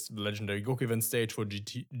want? Is the Legendary Goku event stage for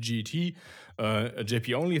GT a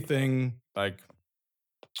JP only thing? Like,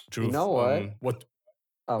 Truth. know what? What?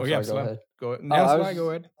 Oh, Oh sorry, yeah, go ahead. Go ahead. Oh, Yeah, I Sly, was- go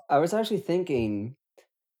ahead. I was actually thinking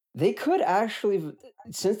they could actually,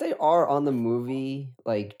 since they are on the movie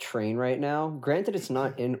like train right now, granted it's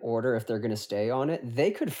not in order if they're gonna stay on it,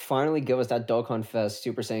 they could finally give us that Dokkan Fest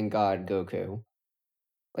Super Saiyan God Goku.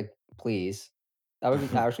 Like, please. That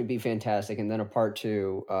would actually be fantastic. And then a part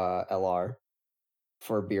 2 LR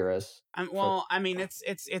for Beerus. Well, I mean,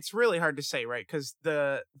 it's really hard to say, right? Because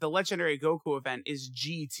the Legendary Goku event is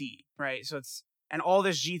GT, right? So and all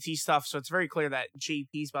this GT stuff. So it's very clear that JP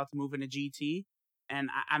is about to move into GT. And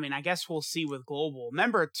I mean, I guess we'll see with Global.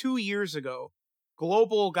 Remember, 2 years ago,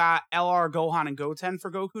 Global got LR Gohan and Goten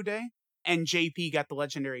for Goku Day, and JP got the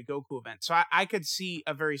Legendary Goku event. So I could see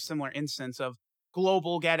a very similar instance of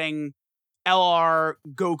Global getting LR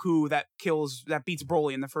Goku that beats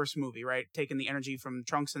Broly in the first movie, right? Taking the energy from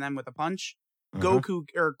Trunks and them with a punch. Mhm. Goku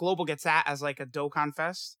or Global gets that as like a Dokkan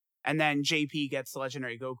Fest, and then JP gets the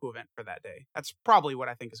Legendary Goku event for that day. That's probably what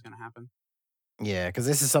I think is going to happen. Yeah, because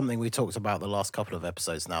this is something we talked about the last couple of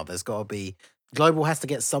episodes now. There's got to be Global has to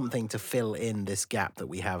get something to fill in this gap that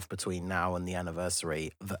we have between now and the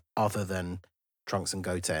anniversary, other than Trunks and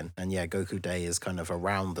Goten. And yeah, Goku Day is kind of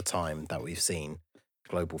around the time that we've seen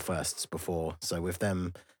Global Firsts before. So with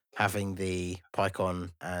them having the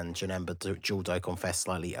PyCon and Janemba Dual Dokkan Fest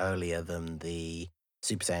slightly earlier than the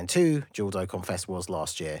Super Saiyan 2 Dual Dokkan Fest was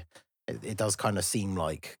last year, it does kind of seem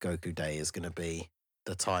like Goku Day is going to be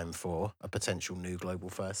the time for a potential new Global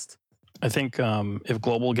First. I think if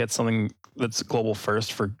Global gets something that's Global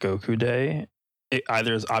First for Goku Day, it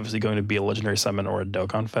either is obviously going to be a Legendary Summon or a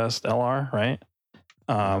Dokkan Fest LR, right?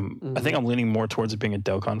 I think I'm leaning more towards it being a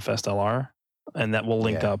Dokkan Fest LR, and that will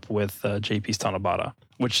link up with JP's Tanabata,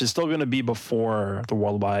 which is still going to be before the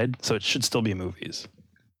Worldwide, so it should still be movies.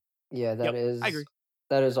 Yeah, that is. I agree.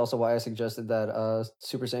 That is also why I suggested that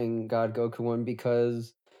Super Saiyan God Goku one,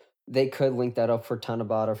 because they could link that up for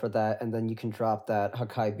Tanabata for that, and then you can drop that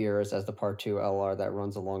Hakai Beerus as the Part 2 LR that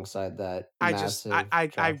runs alongside that massive.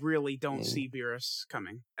 I really don't thing. see Beerus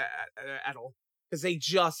coming at all, because they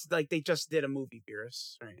just did a movie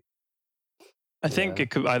Beerus, right? I think it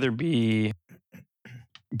could either be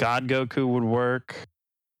God Goku would work.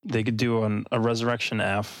 They could do a Resurrection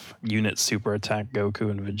F unit super attack Goku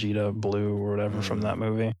and Vegeta Blue or whatever from that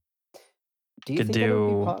movie. Do you Could think that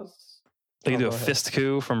would be do- They could do a go ahead. Fist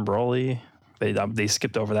Coup from Broly. They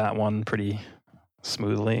skipped over that one pretty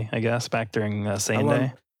smoothly, I guess, back during Saiyan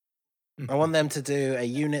Day. I want them to do a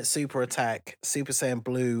unit super attack, Super Saiyan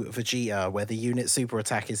Blue Vegeta, where the unit super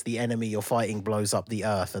attack is the enemy you're fighting blows up the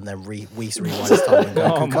earth, and then Whis rewinds time and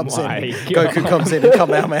Goku Oh comes in. my Goku God. comes in and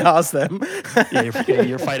Kamehamehas them.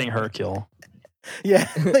 You're fighting Hercule. Yeah,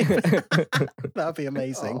 that'd be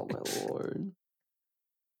amazing. Oh my lord!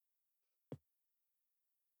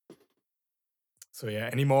 So yeah,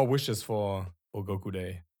 any more wishes for Goku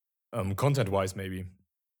Day? Content wise, maybe.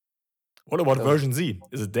 What about So- version Z?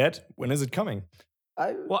 Is it dead? When is it coming?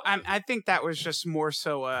 Well, I think that was just more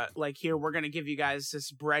so like, here we're gonna give you guys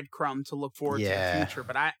this breadcrumb to look forward to Yeah. the future,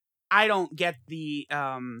 but I don't get the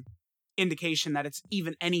indication that it's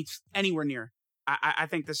even anywhere near. I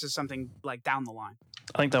think this is something like down the line.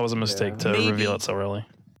 I think that was a mistake to Maybe- reveal it so early.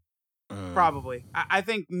 Probably. I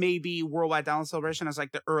think maybe Worldwide Download Celebration is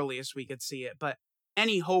like the earliest we could see it, but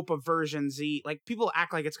any hope of version Z, like people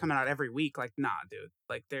act like it's coming out every week. Like, nah, dude.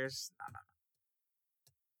 Like, there's.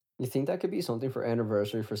 You think that could be something for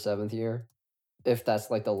anniversary for 7th year? If that's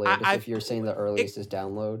like the latest, if you're saying the earliest is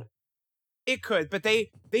download. It could, but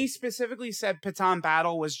they specifically said Patan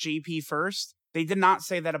Battle was JP first. They did not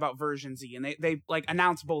say that about version Z, and they like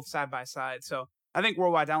announced both side by side. So I think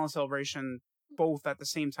Worldwide Download Celebration both at the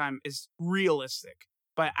same time is realistic,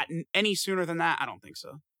 but any sooner than that, I don't think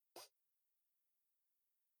so.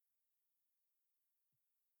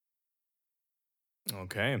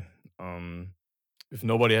 Okay. If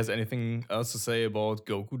nobody has anything else to say about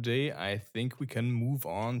Goku Day, I think we can move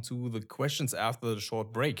on to the questions after the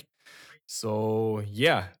short break. So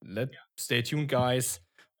yeah, stay tuned, guys,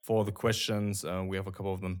 for the questions. We have a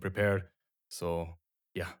couple of them prepared. So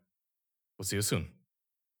yeah, we'll see you soon.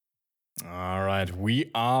 All right,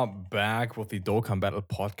 we are back with the Dokkan Battle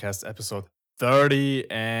Podcast episode 30.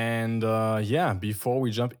 And yeah, before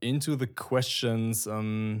we jump into the questions,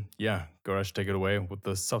 yeah, Goresh, take it away with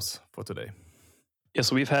the subs for today. Yeah,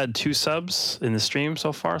 so we've had 2 subs in the stream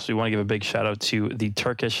so far. So we want to give a big shout out to the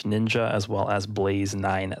Turkish Ninja as well as Blaze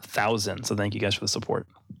 9000. So thank you guys for the support.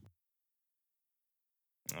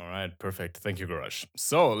 All right, perfect. Thank you, Goresh.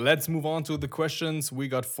 So let's move on to the questions. We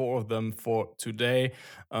got 4 of them for today.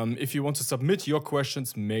 If you want to submit your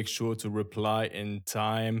questions, make sure to reply in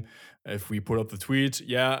time. If we put up the tweet,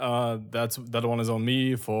 that one is on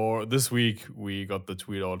me. For this week, we got the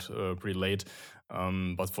tweet out pretty late.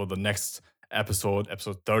 But for the next episode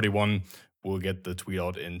 31, we'll get the tweet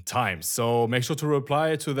out in time. So make sure to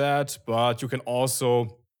reply to that. But you can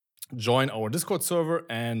also join our Discord server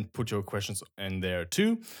and put your questions in there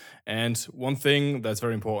too. And one thing that's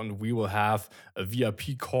very important, we will have a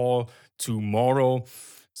VIP call tomorrow.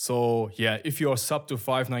 So yeah, if you're sub to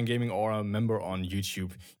 5-9 Gaming or a member on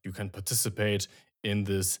YouTube, you can participate in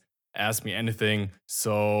this Ask Me Anything.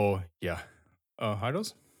 So yeah,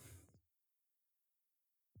 Hydos?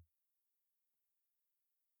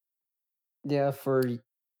 Yeah, for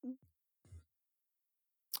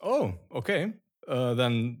Oh, okay.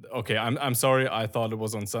 Then okay, I'm sorry. I thought it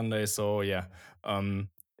was on Sunday. So yeah,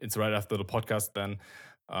 it's right after the podcast then.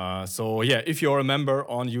 So yeah, if you're a member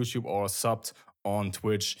on YouTube or subbed on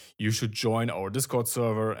Twitch, you should join our Discord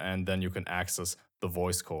server, and then you can access the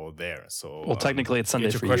voice call there. So, Well, technically, it's Sunday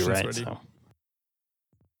get your for you, questions right? ready. So.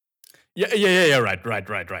 Yeah.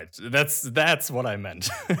 Right. That's what I meant.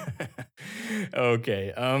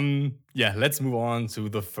 Okay. Yeah. Let's move on to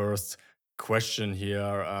the first question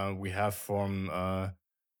here. We have from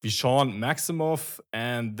Vishawn Maximov,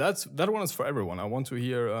 and that one is for everyone. I want to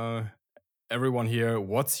hear everyone here.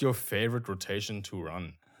 What's your favorite rotation to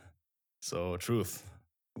run? So, Truth,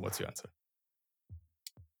 what's your answer?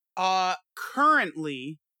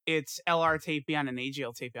 Currently, it's LR Tapion and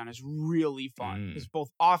AGL Tapion is really fun because both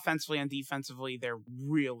offensively and defensively, they're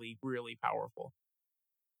really, really powerful.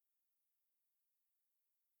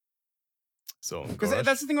 So, Because Goresh?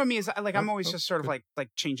 that's the thing with me is like I'm Oh, always oh, just sort of good. like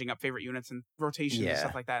changing up favorite units and rotations and Yeah.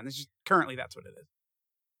 stuff like that. And it's just currently that's what it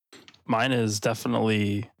is. Mine is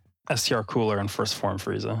definitely STR Cooler and First Form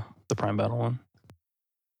Frieza, the Prime Battle one.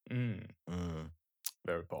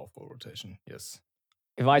 Very powerful rotation. Yes.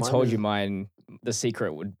 If I Mine told you is- mine, the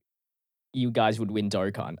secret would, you guys would win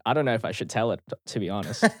Dokkan. I don't know if I should tell it, to be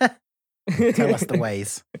honest. Tell us the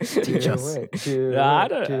ways. Teach us. Nah, I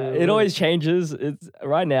don't, it always changes. It's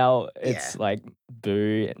right now. It's Yeah. like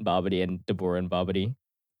Boo and Barbity and Dabura and Barbity.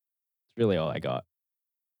 It's really all I got.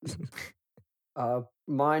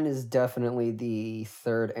 Mine is definitely the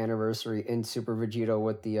 3rd anniversary in Super Vegito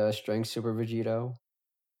with the Strength Super Vegito.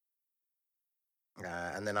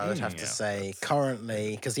 And then I would have to Yeah, say that's-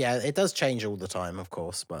 currently, because it does change all the time, of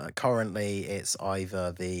course, but currently it's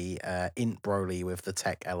either the Int Broly with the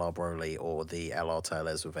Tech LR Broly or the LR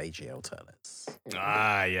Turles with AGL Turles.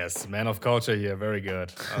 Ah, yes, man of culture here, very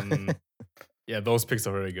good. Yeah, those picks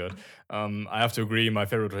are very good. I have to agree, my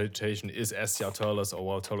favorite rotation is STR Turles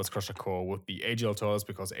or Turles Crusher Core with the AGL Turles,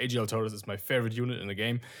 because AGL Turles is my favorite unit in the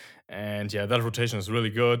game. And yeah, that rotation is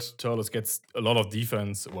really good. Turles gets a lot of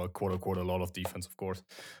defense, well, quote unquote, a lot of defense, of course.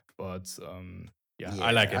 But yeah,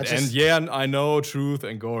 I like it. And yeah, I know Truth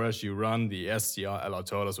and Goresh, you run the STR LR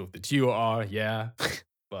Turles with the TOR, yeah.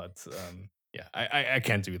 But yeah, I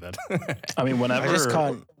can't do that. I mean, whenever I just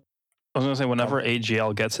can't. I was gonna say whenever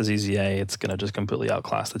AGL gets his EZA, it's gonna just completely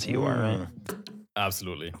outclass the TUR, right?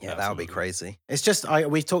 Absolutely. Yeah, that would be crazy. It's just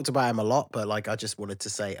we've talked about him a lot, but like I just wanted to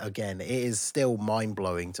say again, it is still mind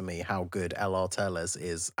blowing to me how good LR Turles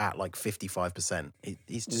is at like 55%.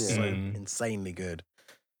 He's just so insanely good.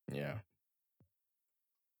 Yeah.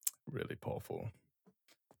 Really powerful.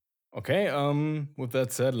 Okay, with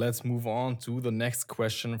that said, let's move on to the next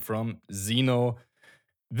question from Zeno.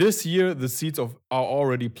 This year, the seeds are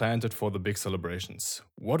already planted for the big celebrations.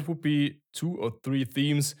 What would be 2 or 3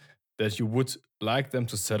 themes that you would like them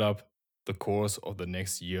to set up the course of the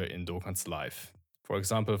next year in Dokkan's life? For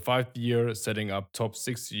example, 5th year, setting up top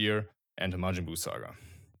 6th year, and Majin Buu Saga.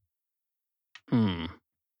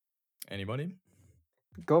 Anybody?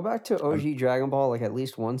 Go back to OG Dragon Ball like at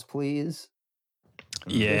least once, please.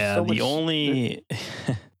 Yeah, so the much- only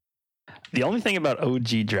the only thing about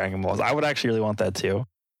OG Dragon Ball is I would actually really want that too.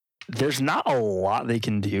 There's not a lot they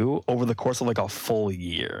can do over the course of like a full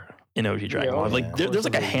year in OG Dragon Ball. over Like the there's course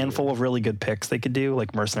like of a a handful of really good picks they could do.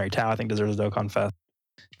 Like Mercenary Tao, I think deserves a Dokkan Fest.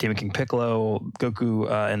 Demon King Piccolo, Goku,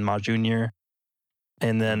 and Ma Jr.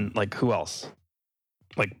 And then like who else?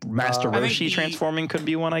 Like Master I think Roshi the- transforming could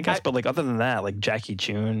be one, I guess. But like other than that, like Jackie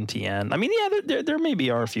Chun, Tien. I mean, yeah, there maybe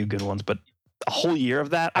are a few good ones, but a whole year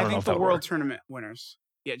of that, I don't know think if the that would World work. Tournament winners.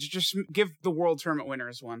 Yeah, just give the World Tournament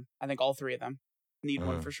winners one. I think all 3 of them need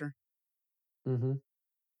one for sure. Mm-hmm.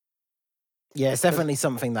 Yeah, it's definitely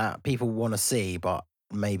something that people want to see, but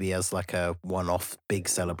maybe as like a one-off big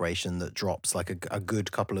celebration that drops like a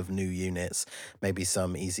good couple of new units, maybe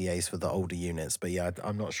some EZAs for the older units. But yeah,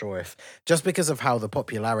 I'm not sure if just because of how the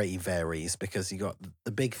popularity varies, because you got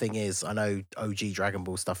the big thing is I know OG Dragon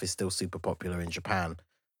Ball stuff is still super popular in Japan.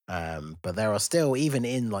 But there are still, even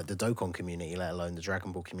in like the Dokkan community, let alone the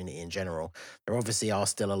Dragon Ball community in general, there obviously are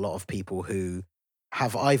still a lot of people who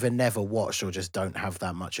have either never watched or just don't have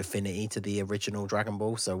that much affinity to the original Dragon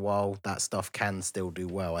Ball. So while that stuff can still do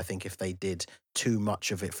well, I think if they did too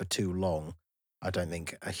much of it for too long, I don't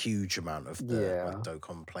think a huge amount of the like,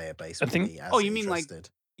 Dokkan player base I would think- be as Oh, you mean, like, interested.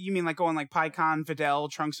 You mean like going like PyCon, Videl,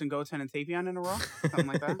 Trunks, and Goten and Tapion in a row? Something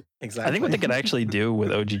like that? Exactly. I think what they could actually do with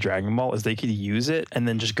OG Dragon Ball is they could use it and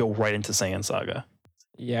then just go right into Saiyan Saga.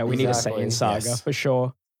 Yeah, we need a Exactly, Saiyan Saga yes. for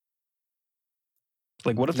sure.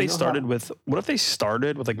 Like, what if You they know started how-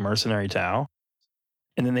 with like Mercenary Tao,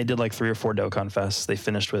 and then they did like 3 or 4 Dokkan Fests. They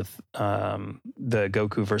finished with the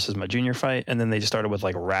Goku versus my Junior fight, and then they just started with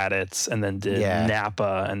like Raditz, and then did Yeah.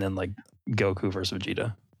 Nappa, and then like Goku versus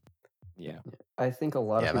Vegeta. Yeah. I think a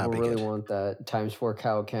lot Yeah, of that'd people be really good. want that ×4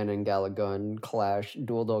 Kaioken and Galagun clash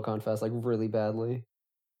dual Dokkan Fest like really badly.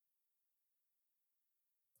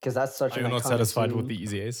 Because that's such Are an you not iconic satisfied with scene. the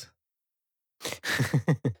easy A's?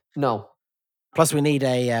 No. Plus, we need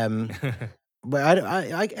a well, I don't,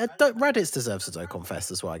 Raditz deserves a Dokkan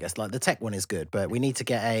Fest as well. I guess like the tech one is good, but we need to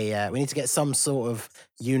get some sort of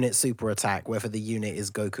unit super attack, whether the unit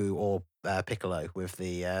is Goku or Piccolo with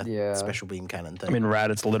the Yeah. special beam cannon thing. I mean,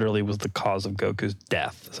 Raditz literally was the cause of Goku's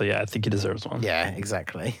death. So yeah, I think he deserves one. yeah,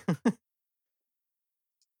 exactly.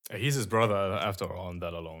 He's his brother after all, and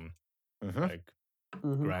that alone Mhm. like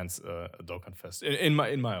Mhm. grants a Dokkan Fest in my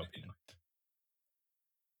opinion.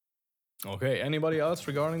 Okay, anybody else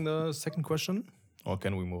regarding the second question, or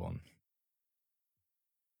can we move on?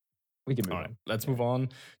 We can move All right, on. let's move on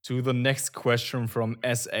to the next question from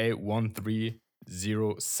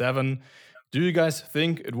SA1307. Do you guys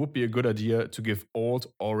think it would be a good idea to give alt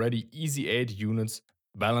already easy 8 units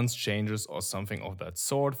balance changes or something of that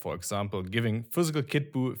sort? For example, giving physical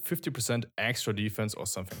Kid Buu 50% extra defense or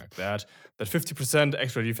something like that. That 50%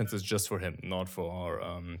 extra defense is just for him, not for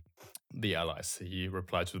the allies. He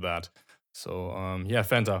replied to that. So yeah,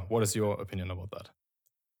 Fanta, what is your opinion about that?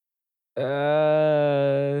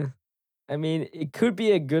 I mean, it could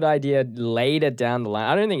be a good idea later down the line.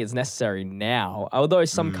 I don't think it's necessary now. Although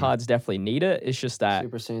some cards definitely need it. It's just that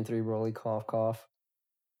Super Saiyan 3 Broly cough cough.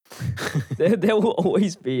 there will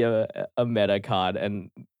always be a meta card and,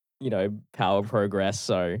 power progress.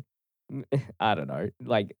 So, I don't know.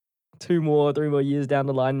 Like 3 more years down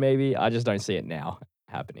the line, maybe. I just don't see it now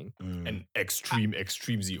happening. An extreme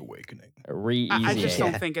Z awakening. I just Yeah.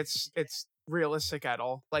 don't think it's realistic at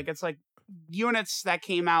all. Like it's like units that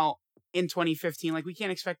came out in 2015, like we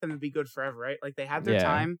can't expect them to be good forever, right? Like they had their Yeah.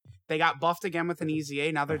 time, they got buffed again with an Easy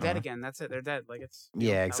A, now they're dead Uh-huh. again. That's it, they're dead. Like it's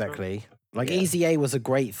Yeah, how it goes. exactly. Like Yeah. Easy A was a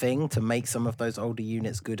great thing to make some of those older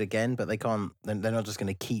units good again, but they can't. They're not just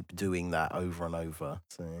going to keep doing that over and over.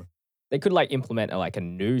 So They could like implement a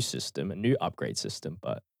new system, a new upgrade system,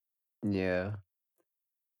 but Yeah.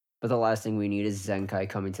 But the last thing we need is Zenkai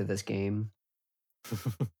coming to this game.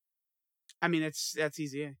 I mean, that's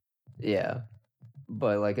Easy A. Yeah.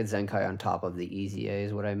 But like a Zenkai on top of the Easy A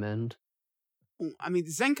is what I meant. I mean,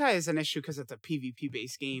 Zenkai is an issue because it's a PvP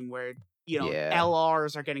based game where Yeah.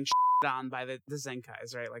 LRs are getting on by the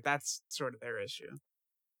Zenkais, right? Like that's sort of their issue.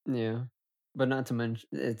 Yeah. But not to mention,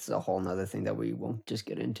 it's a whole nother thing that we won't just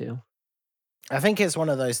get into. I think it's one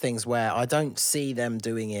of those things where I don't see them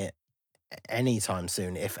doing it anytime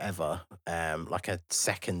soon, if ever, like a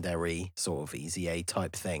secondary sort of Easy A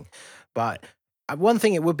type thing. But one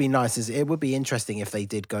thing it would be nice is it would be interesting if they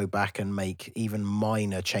did go back and make even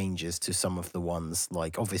minor changes to some of the ones.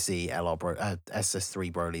 Like obviously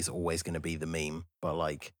SS3 Broly's always going to be the meme, but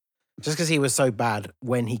like just because he was so bad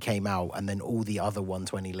when he came out, and then all the other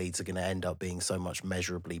 120 leads are going to end up being so much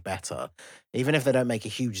measurably better. Even if they don't make a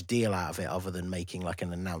huge deal out of it, other than making like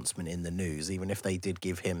an announcement in the news, even if they did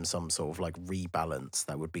give him some sort of like rebalance,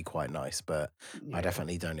 that would be quite nice. But I Yeah.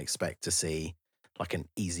 definitely don't expect to see like an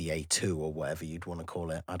Easy A2 or whatever you'd want to call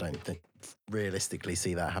it. I don't think realistically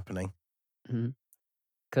see that happening.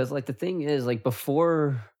 Because like the thing is, like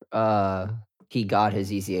before he got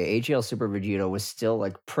his ECA, AGL Super Vegito was still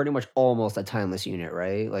like pretty much almost a timeless unit,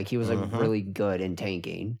 right? Like he was like Mhm. really good in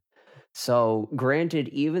tanking. So granted,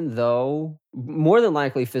 even though more than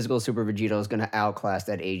likely physical Super Vegito is going to outclass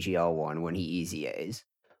that AGL one when he EZAs.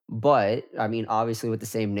 But I mean, obviously with the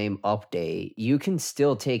same name update, you can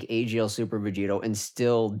still take AGL Super Vegito and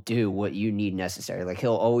still do what you need necessary. Like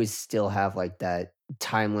he'll always still have like that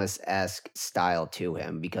timeless-esque style to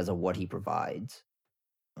him because of what he provides.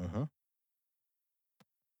 Mhm.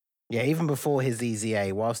 Yeah, even before his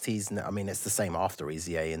EZA, whilst I mean, it's the same after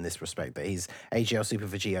EZA in this respect, that his AGL Super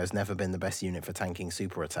Vegito has never been the best unit for tanking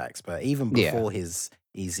super attacks. But even Yeah. before his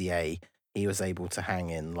EZA, he was able to hang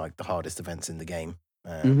in like the hardest events in the game.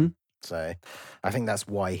 Mhm. So I think that's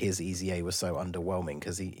why his EZA was so underwhelming,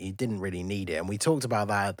 because he didn't really need it. And we talked about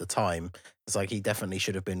that at the time. It's like he definitely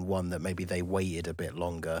should have been one that maybe they waited a bit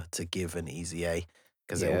longer to give an EZA,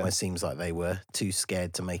 because it Yeah. almost seems like they were too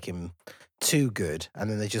scared to make him too good, and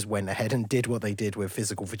then they just went ahead and did what they did with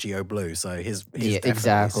physical Vegito Blue. So his Yeah, definitely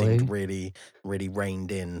exactly. seemed really, really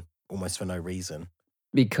reined in almost for no reason.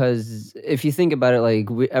 Because if you think about it, like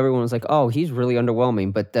everyone was like, "Oh, he's really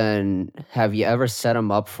underwhelming." But then, have you ever set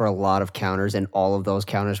him up for a lot of counters, and all of those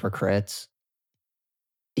counters were crits?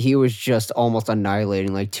 He was just almost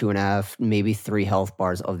annihilating like 2.5, maybe 3 health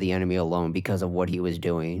bars of the enemy alone because of what he was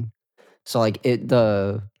doing. So like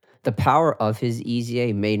the power of his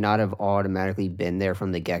EZA may not have automatically been there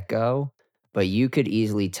from the get go, but you could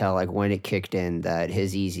easily tell like when it kicked in that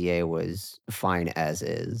his EZA was fine as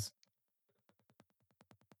is.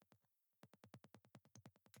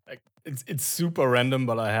 Like it's super random,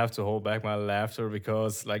 but I have to hold back my laughter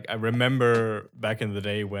because like I remember back in the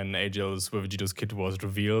day when AGL Super Vegito's kit was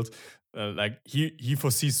revealed. Like he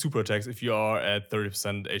foresees super attacks if you are at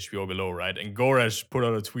 30% HP or below, right? And Goresh put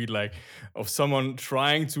out a tweet like of someone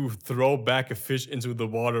trying to throw back a fish into the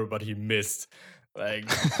water, but he missed. Like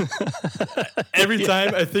every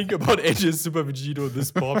time I think about AGL Super Vegito,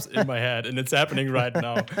 this pops in my head, and it's happening right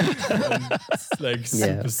now. And it's like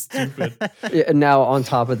super stupid. Yeah, and now on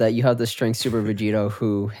top of that, you have the Strength Super Vegito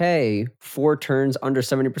who, hey, 4 turns under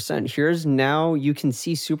 70%. Here's now you can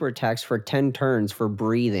see super attacks for 10 turns for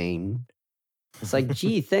breathing. It's like,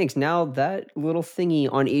 gee, thanks. Now that little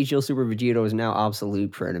thingy on AGL Super Vegito is now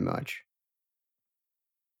obsolete pretty much.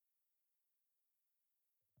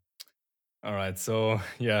 All right, so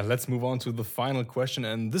yeah, let's move on to the final question.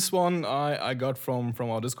 And this one I got from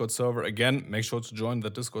our Discord server. Again, make sure to join the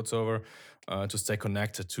Discord server to stay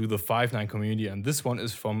connected to the 5-9 community. And this one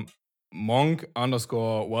is from Monk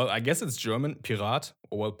 _ well, I guess it's German, Pirat,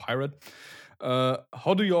 or well, Pirate.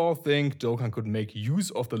 How do you all think Dokkan could make use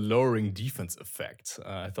of the lowering defense effect?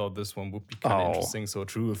 I thought this one would be kind of interesting. So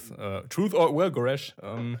truth or well, Goresh,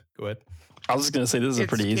 go ahead. I was just going to say, this is a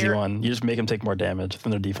pretty easy one. You just make them take more damage when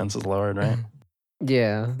their defense is lowered, right?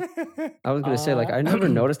 Yeah. I was going to say, like, I never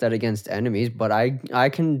noticed that against enemies, but I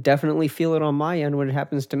can definitely feel it on my end when it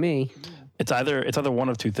happens to me. It's either one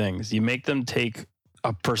of two things. You make them take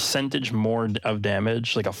a percentage more of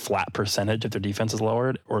damage, like a flat percentage if their defense is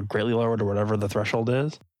lowered or greatly lowered or whatever the threshold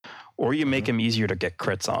is, or you make them easier to get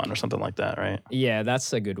crits on or something like that, right? Yeah,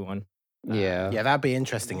 that's a good one. Yeah. Yeah, that'd be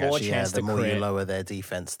interesting More actually. Yeah, chance the to more you crit. lower their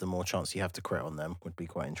defense, the more chance you have to crit on them would be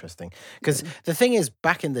quite interesting. Because the thing is,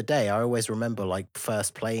 back in the day, I always remember like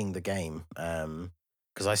first playing the game.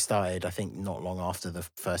 Because I started, I think, not long after the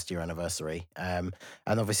first year anniversary. And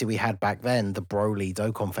obviously we had back then the Broly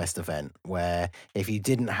Dokkan Fest event, where if you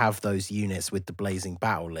didn't have those units with the Blazing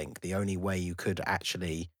Battle Link, the only way you could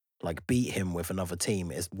actually like beat him with another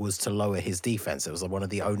team was to lower his defense. It was like one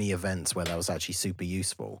of the only events where that was actually super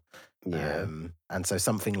useful. Yeah. And so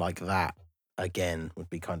something like that again would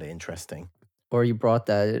be kind of interesting. Or you brought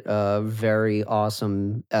that very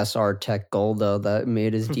awesome SR Tech Golda that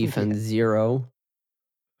made his defense 0.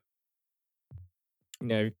 You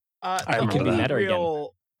know, I it could be remember that. meta again.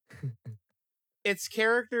 It's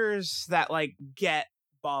characters that like get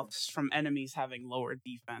buffs from enemies having lower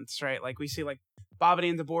defense, right? Like we see like Babidi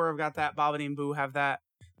and Dabura have got that, Babidi and Boo have that.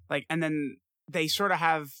 Like, and then they sort of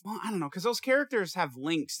have, well, I don't know, because those characters have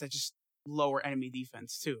links that just lower enemy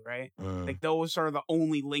defense too, right? Like those are the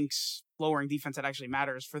only links lowering defense that actually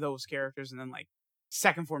matters for those characters. And then like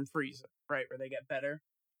second form Frieza, right, where they get better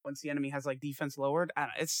once the enemy has like defense lowered. I don't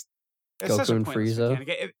know, it's Goku such a and pointless Frieza.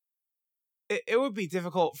 mechanic. It would be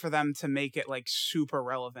difficult for them to make it like super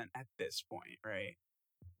relevant at this point, right?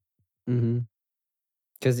 Mm-hmm.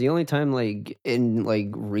 Because the only time, like, in, like,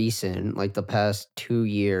 recent, like, the past 2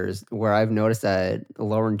 years where I've noticed that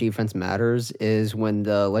lowering defense matters is when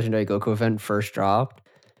the Legendary Goku event first dropped.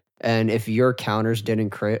 And if your counters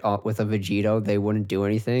didn't crit with a Vegito, they wouldn't do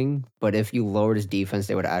anything. But if you lowered his defense,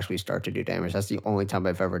 they would actually start to do damage. That's the only time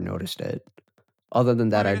I've ever noticed it. Other than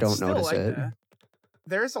that, I it's don't still notice like it. that.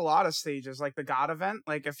 There's a lot of stages, like the God event.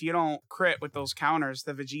 Like if you don't crit with those counters,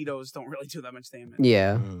 the Vegitos don't really do that much damage.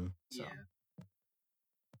 Yeah. So.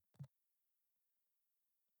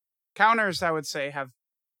 Counters, I would say, have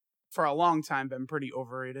for a long time been pretty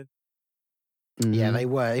overrated. Yeah, Mhm. they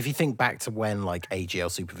were. If you think back to when like AGL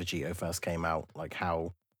Super Vegito first came out, like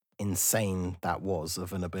how insane that was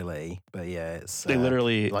of an ability. But yeah, it's They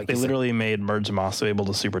literally like they you said- literally made Merge Zamasu able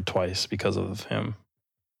to super twice because of him.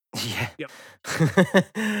 Yeah. Yep.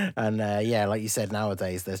 And yeah, like you said,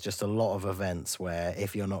 nowadays there's just a lot of events where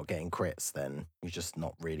if you're not getting crits, then you're just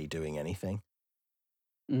not really doing anything.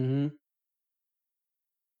 Mm-hmm.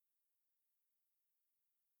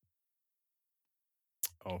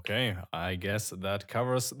 Okay, I guess that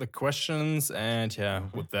covers the questions. And yeah,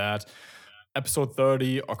 with that, episode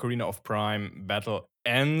 30, Ocarina of Prime battle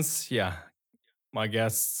ends. Yeah, my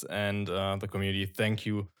guests and the community, thank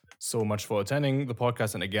you so much for attending the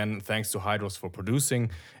podcast. And again, thanks to Hydros for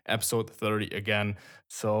producing episode 30 again.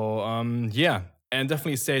 So yeah, and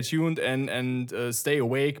definitely stay tuned and stay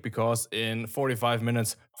awake, because in 45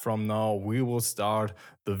 minutes from now, we will start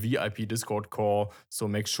the VIP Discord call. So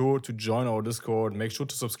make sure to join our Discord, make sure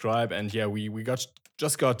to subscribe. And yeah, we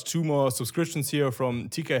just got 2 more subscriptions here from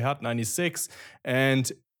TK Hut 96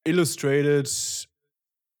 and Illustrated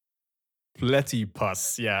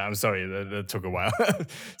Platypus. Yeah, I'm sorry, that took a while.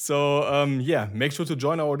 So yeah, make sure to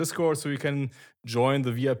join our Discord so you can join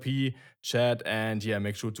the VIP chat, and yeah,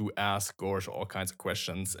 make sure to ask Gorge all kinds of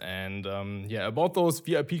questions. And yeah, about those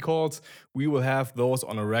VIP calls, we will have those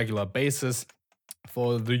on a regular basis.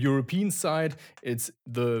 For the European side, it's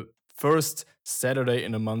the first Saturday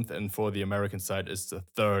in a month, and for the American side, it's the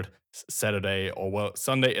third Saturday, or well,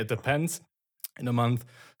 Sunday, it depends, in a month.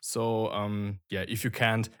 So yeah, if you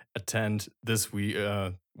can't attend this week,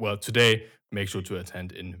 well, today, make sure to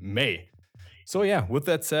attend in May. So yeah, with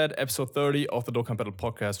that said, episode 30 of the Dokkan Battle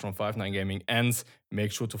podcast from Five9 Gaming ends.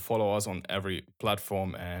 Make sure to follow us on every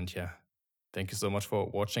platform, and yeah, thank you so much for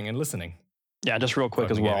watching and listening. Yeah, just real quick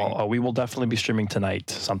Five9 as well. Gaming. We will definitely be streaming tonight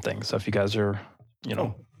something. So if you guys are,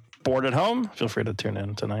 bored at home, feel free to tune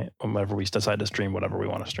in tonight whenever we decide to stream whatever we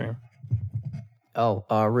want to stream. Oh,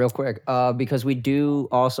 real quick, because we do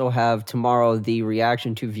also have tomorrow the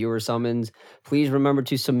reaction to viewer summons. Please remember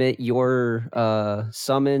to submit your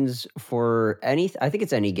summons for I think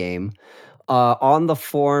it's any game. On the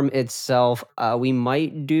form itself, we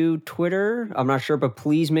might do Twitter. I'm not sure, but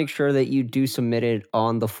please make sure that you do submit it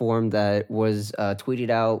on the form that was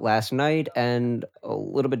tweeted out last night and a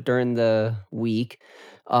little bit during the week.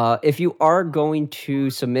 If you are going to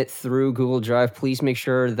submit through Google Drive, please make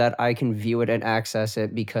sure that I can view it and access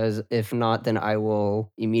it, because if not, then I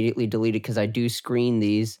will immediately delete it, because I do screen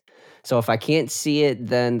these. So if I can't see it,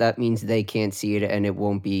 then that means they can't see it and it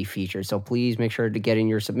won't be featured. So please make sure to get in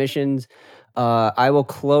your submissions. I will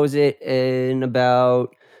close it in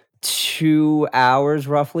about 2 hours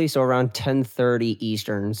roughly, so around 10:30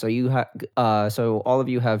 Eastern. So so all of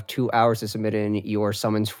you have 2 hours to submit in your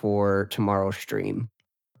summons for tomorrow's stream.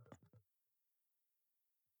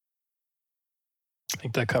 I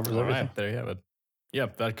think that covers All everything. right, there you have it.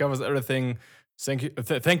 Yep, that covers everything.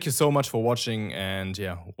 Thank you so much for watching, and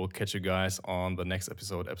yeah, we'll catch you guys on the next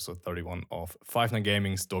episode 31 of Five9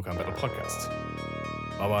 Gaming's Dokkan Battle podcast.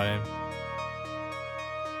 Bye bye.